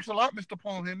 thanks a lot, Mr.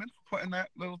 Paul Heyman, for putting that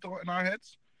little thought in our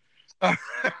heads. Bob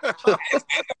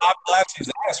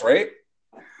Lashley's ass, right?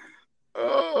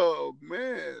 Oh,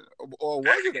 man. Or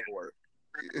was it at work?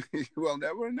 We'll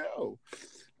never know.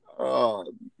 Oh,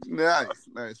 nice,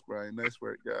 Brian. Nice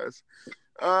work, guys.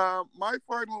 My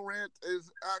final rant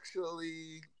is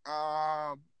actually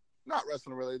not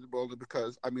wrestling related, only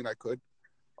because I could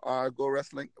go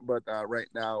wrestling, but right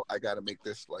now I got to make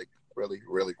this like really,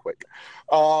 really quick.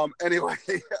 Anyway,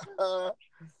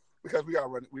 because we are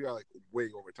like way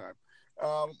over time.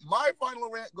 My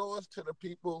final rant goes to the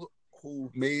people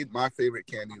who made my favorite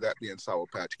candy, that being Sour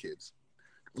Patch Kids.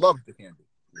 Love the candy.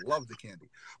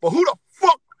 But who the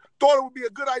fuck thought it would be a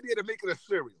good idea to make it a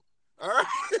cereal? All right?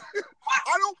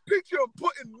 I don't picture them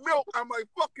putting milk on my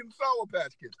fucking Sour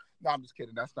Patch Kids. No, I'm just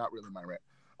kidding. That's not really my rant.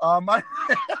 Is that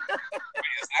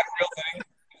a real thing?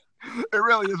 It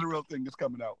really is a real thing. It's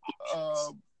coming out.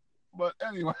 But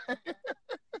anyway.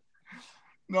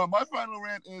 No, my final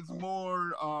rant is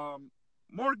more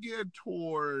geared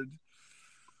toward,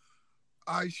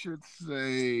 I should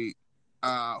say,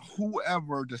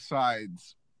 whoever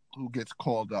decides who gets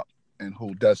called up and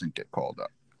who doesn't get called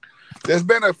up. There's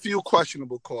been a few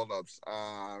questionable call-ups.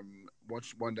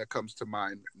 One that comes to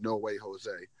mind, No Way Jose.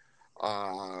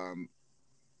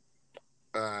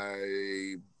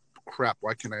 Crap,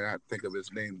 why can't I not think of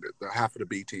his name? The half of the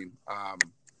B team.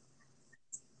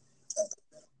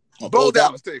 Bo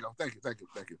Dallas. There you go. Thank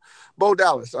you. Bo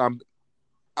Dallas.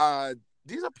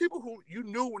 These are people who you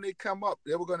knew when they come up,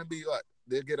 they were going to be like,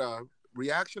 they'll get a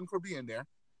reaction for being there.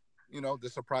 You know, the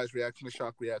surprise reaction, the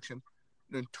shock reaction.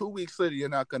 Then 2 weeks later, you're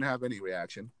not going to have any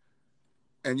reaction.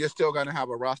 And you're still going to have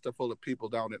a roster full of people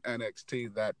down at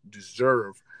NXT that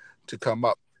deserve to come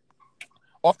up.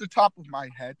 Off the top of my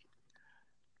head,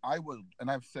 I would,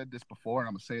 and I've said this before, and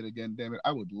I'm going to say it again, damn it,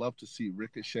 I would love to see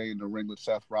Ricochet in the ring with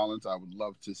Seth Rollins. I would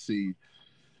love to see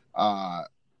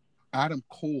Adam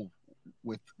Cole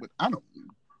with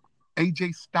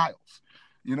AJ Styles.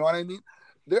 You know what I mean?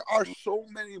 There are so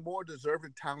many more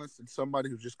deserving talents than somebody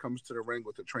who just comes to the ring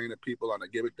with a train of people on a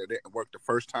gimmick that didn't work the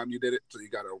first time you did it, so you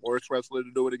got a worse wrestler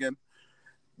to do it again.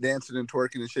 Dancing and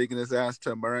twerking and shaking his ass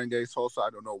to merengue salsa.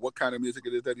 I don't know what kind of music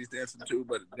it is that he's dancing to,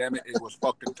 but damn it, it was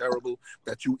fucking terrible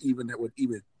that you would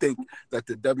even think that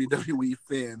the WWE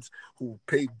fans who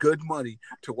paid good money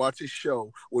to watch his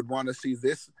show would want to see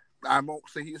this. I won't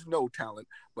say he's no talent,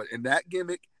 but in that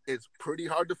gimmick, it's pretty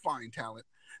hard to find talent.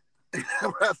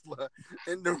 Wrestler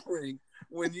in the ring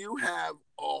when you have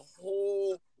a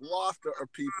whole roster of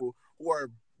people who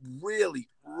are really,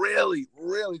 really,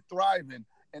 really thriving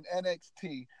in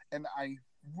NXT, and I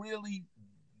really,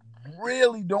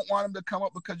 really don't want them to come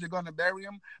up because you're going to bury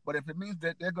them. But if it means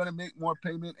that they're going to make more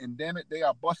payment, and damn it, they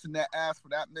are busting their ass for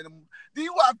that minimum. Do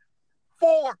you have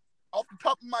 4, off the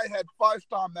top of my head,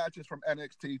 5-star matches from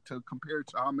NXT to compare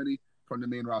to how many from the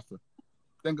main roster?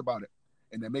 Think about it.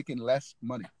 And they're making less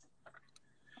money.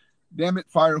 Damn it,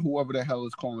 fire whoever the hell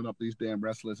is calling up these damn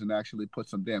wrestlers and actually put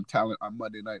some damn talent on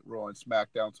Monday Night Raw and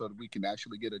SmackDown so that we can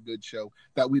actually get a good show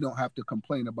that we don't have to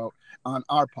complain about on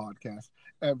our podcast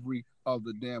every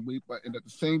other damn week. But and at the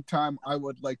same time, I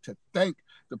would like to thank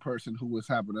the person who was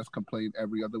having us complain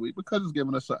every other week because it's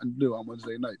giving us something to do on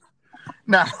Wednesday night.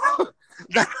 Now,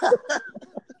 that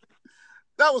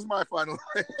was my final.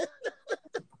 Good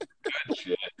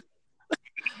shit.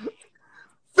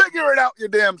 Figure it out your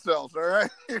damn selves, all right?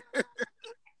 And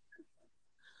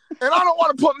I don't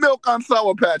want to put milk on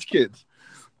Sour Patch Kids.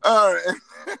 All right.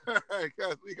 All right,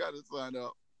 guys, we got to sign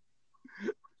up.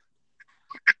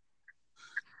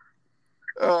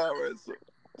 All right. So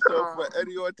for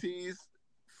Eddie Ortiz,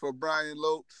 for Brian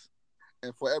Lopes,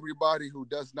 and for everybody who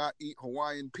does not eat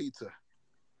Hawaiian pizza,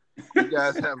 you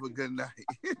guys have a good night.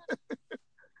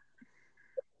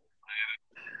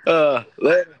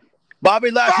 Later.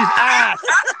 Bobby Lashley's ass.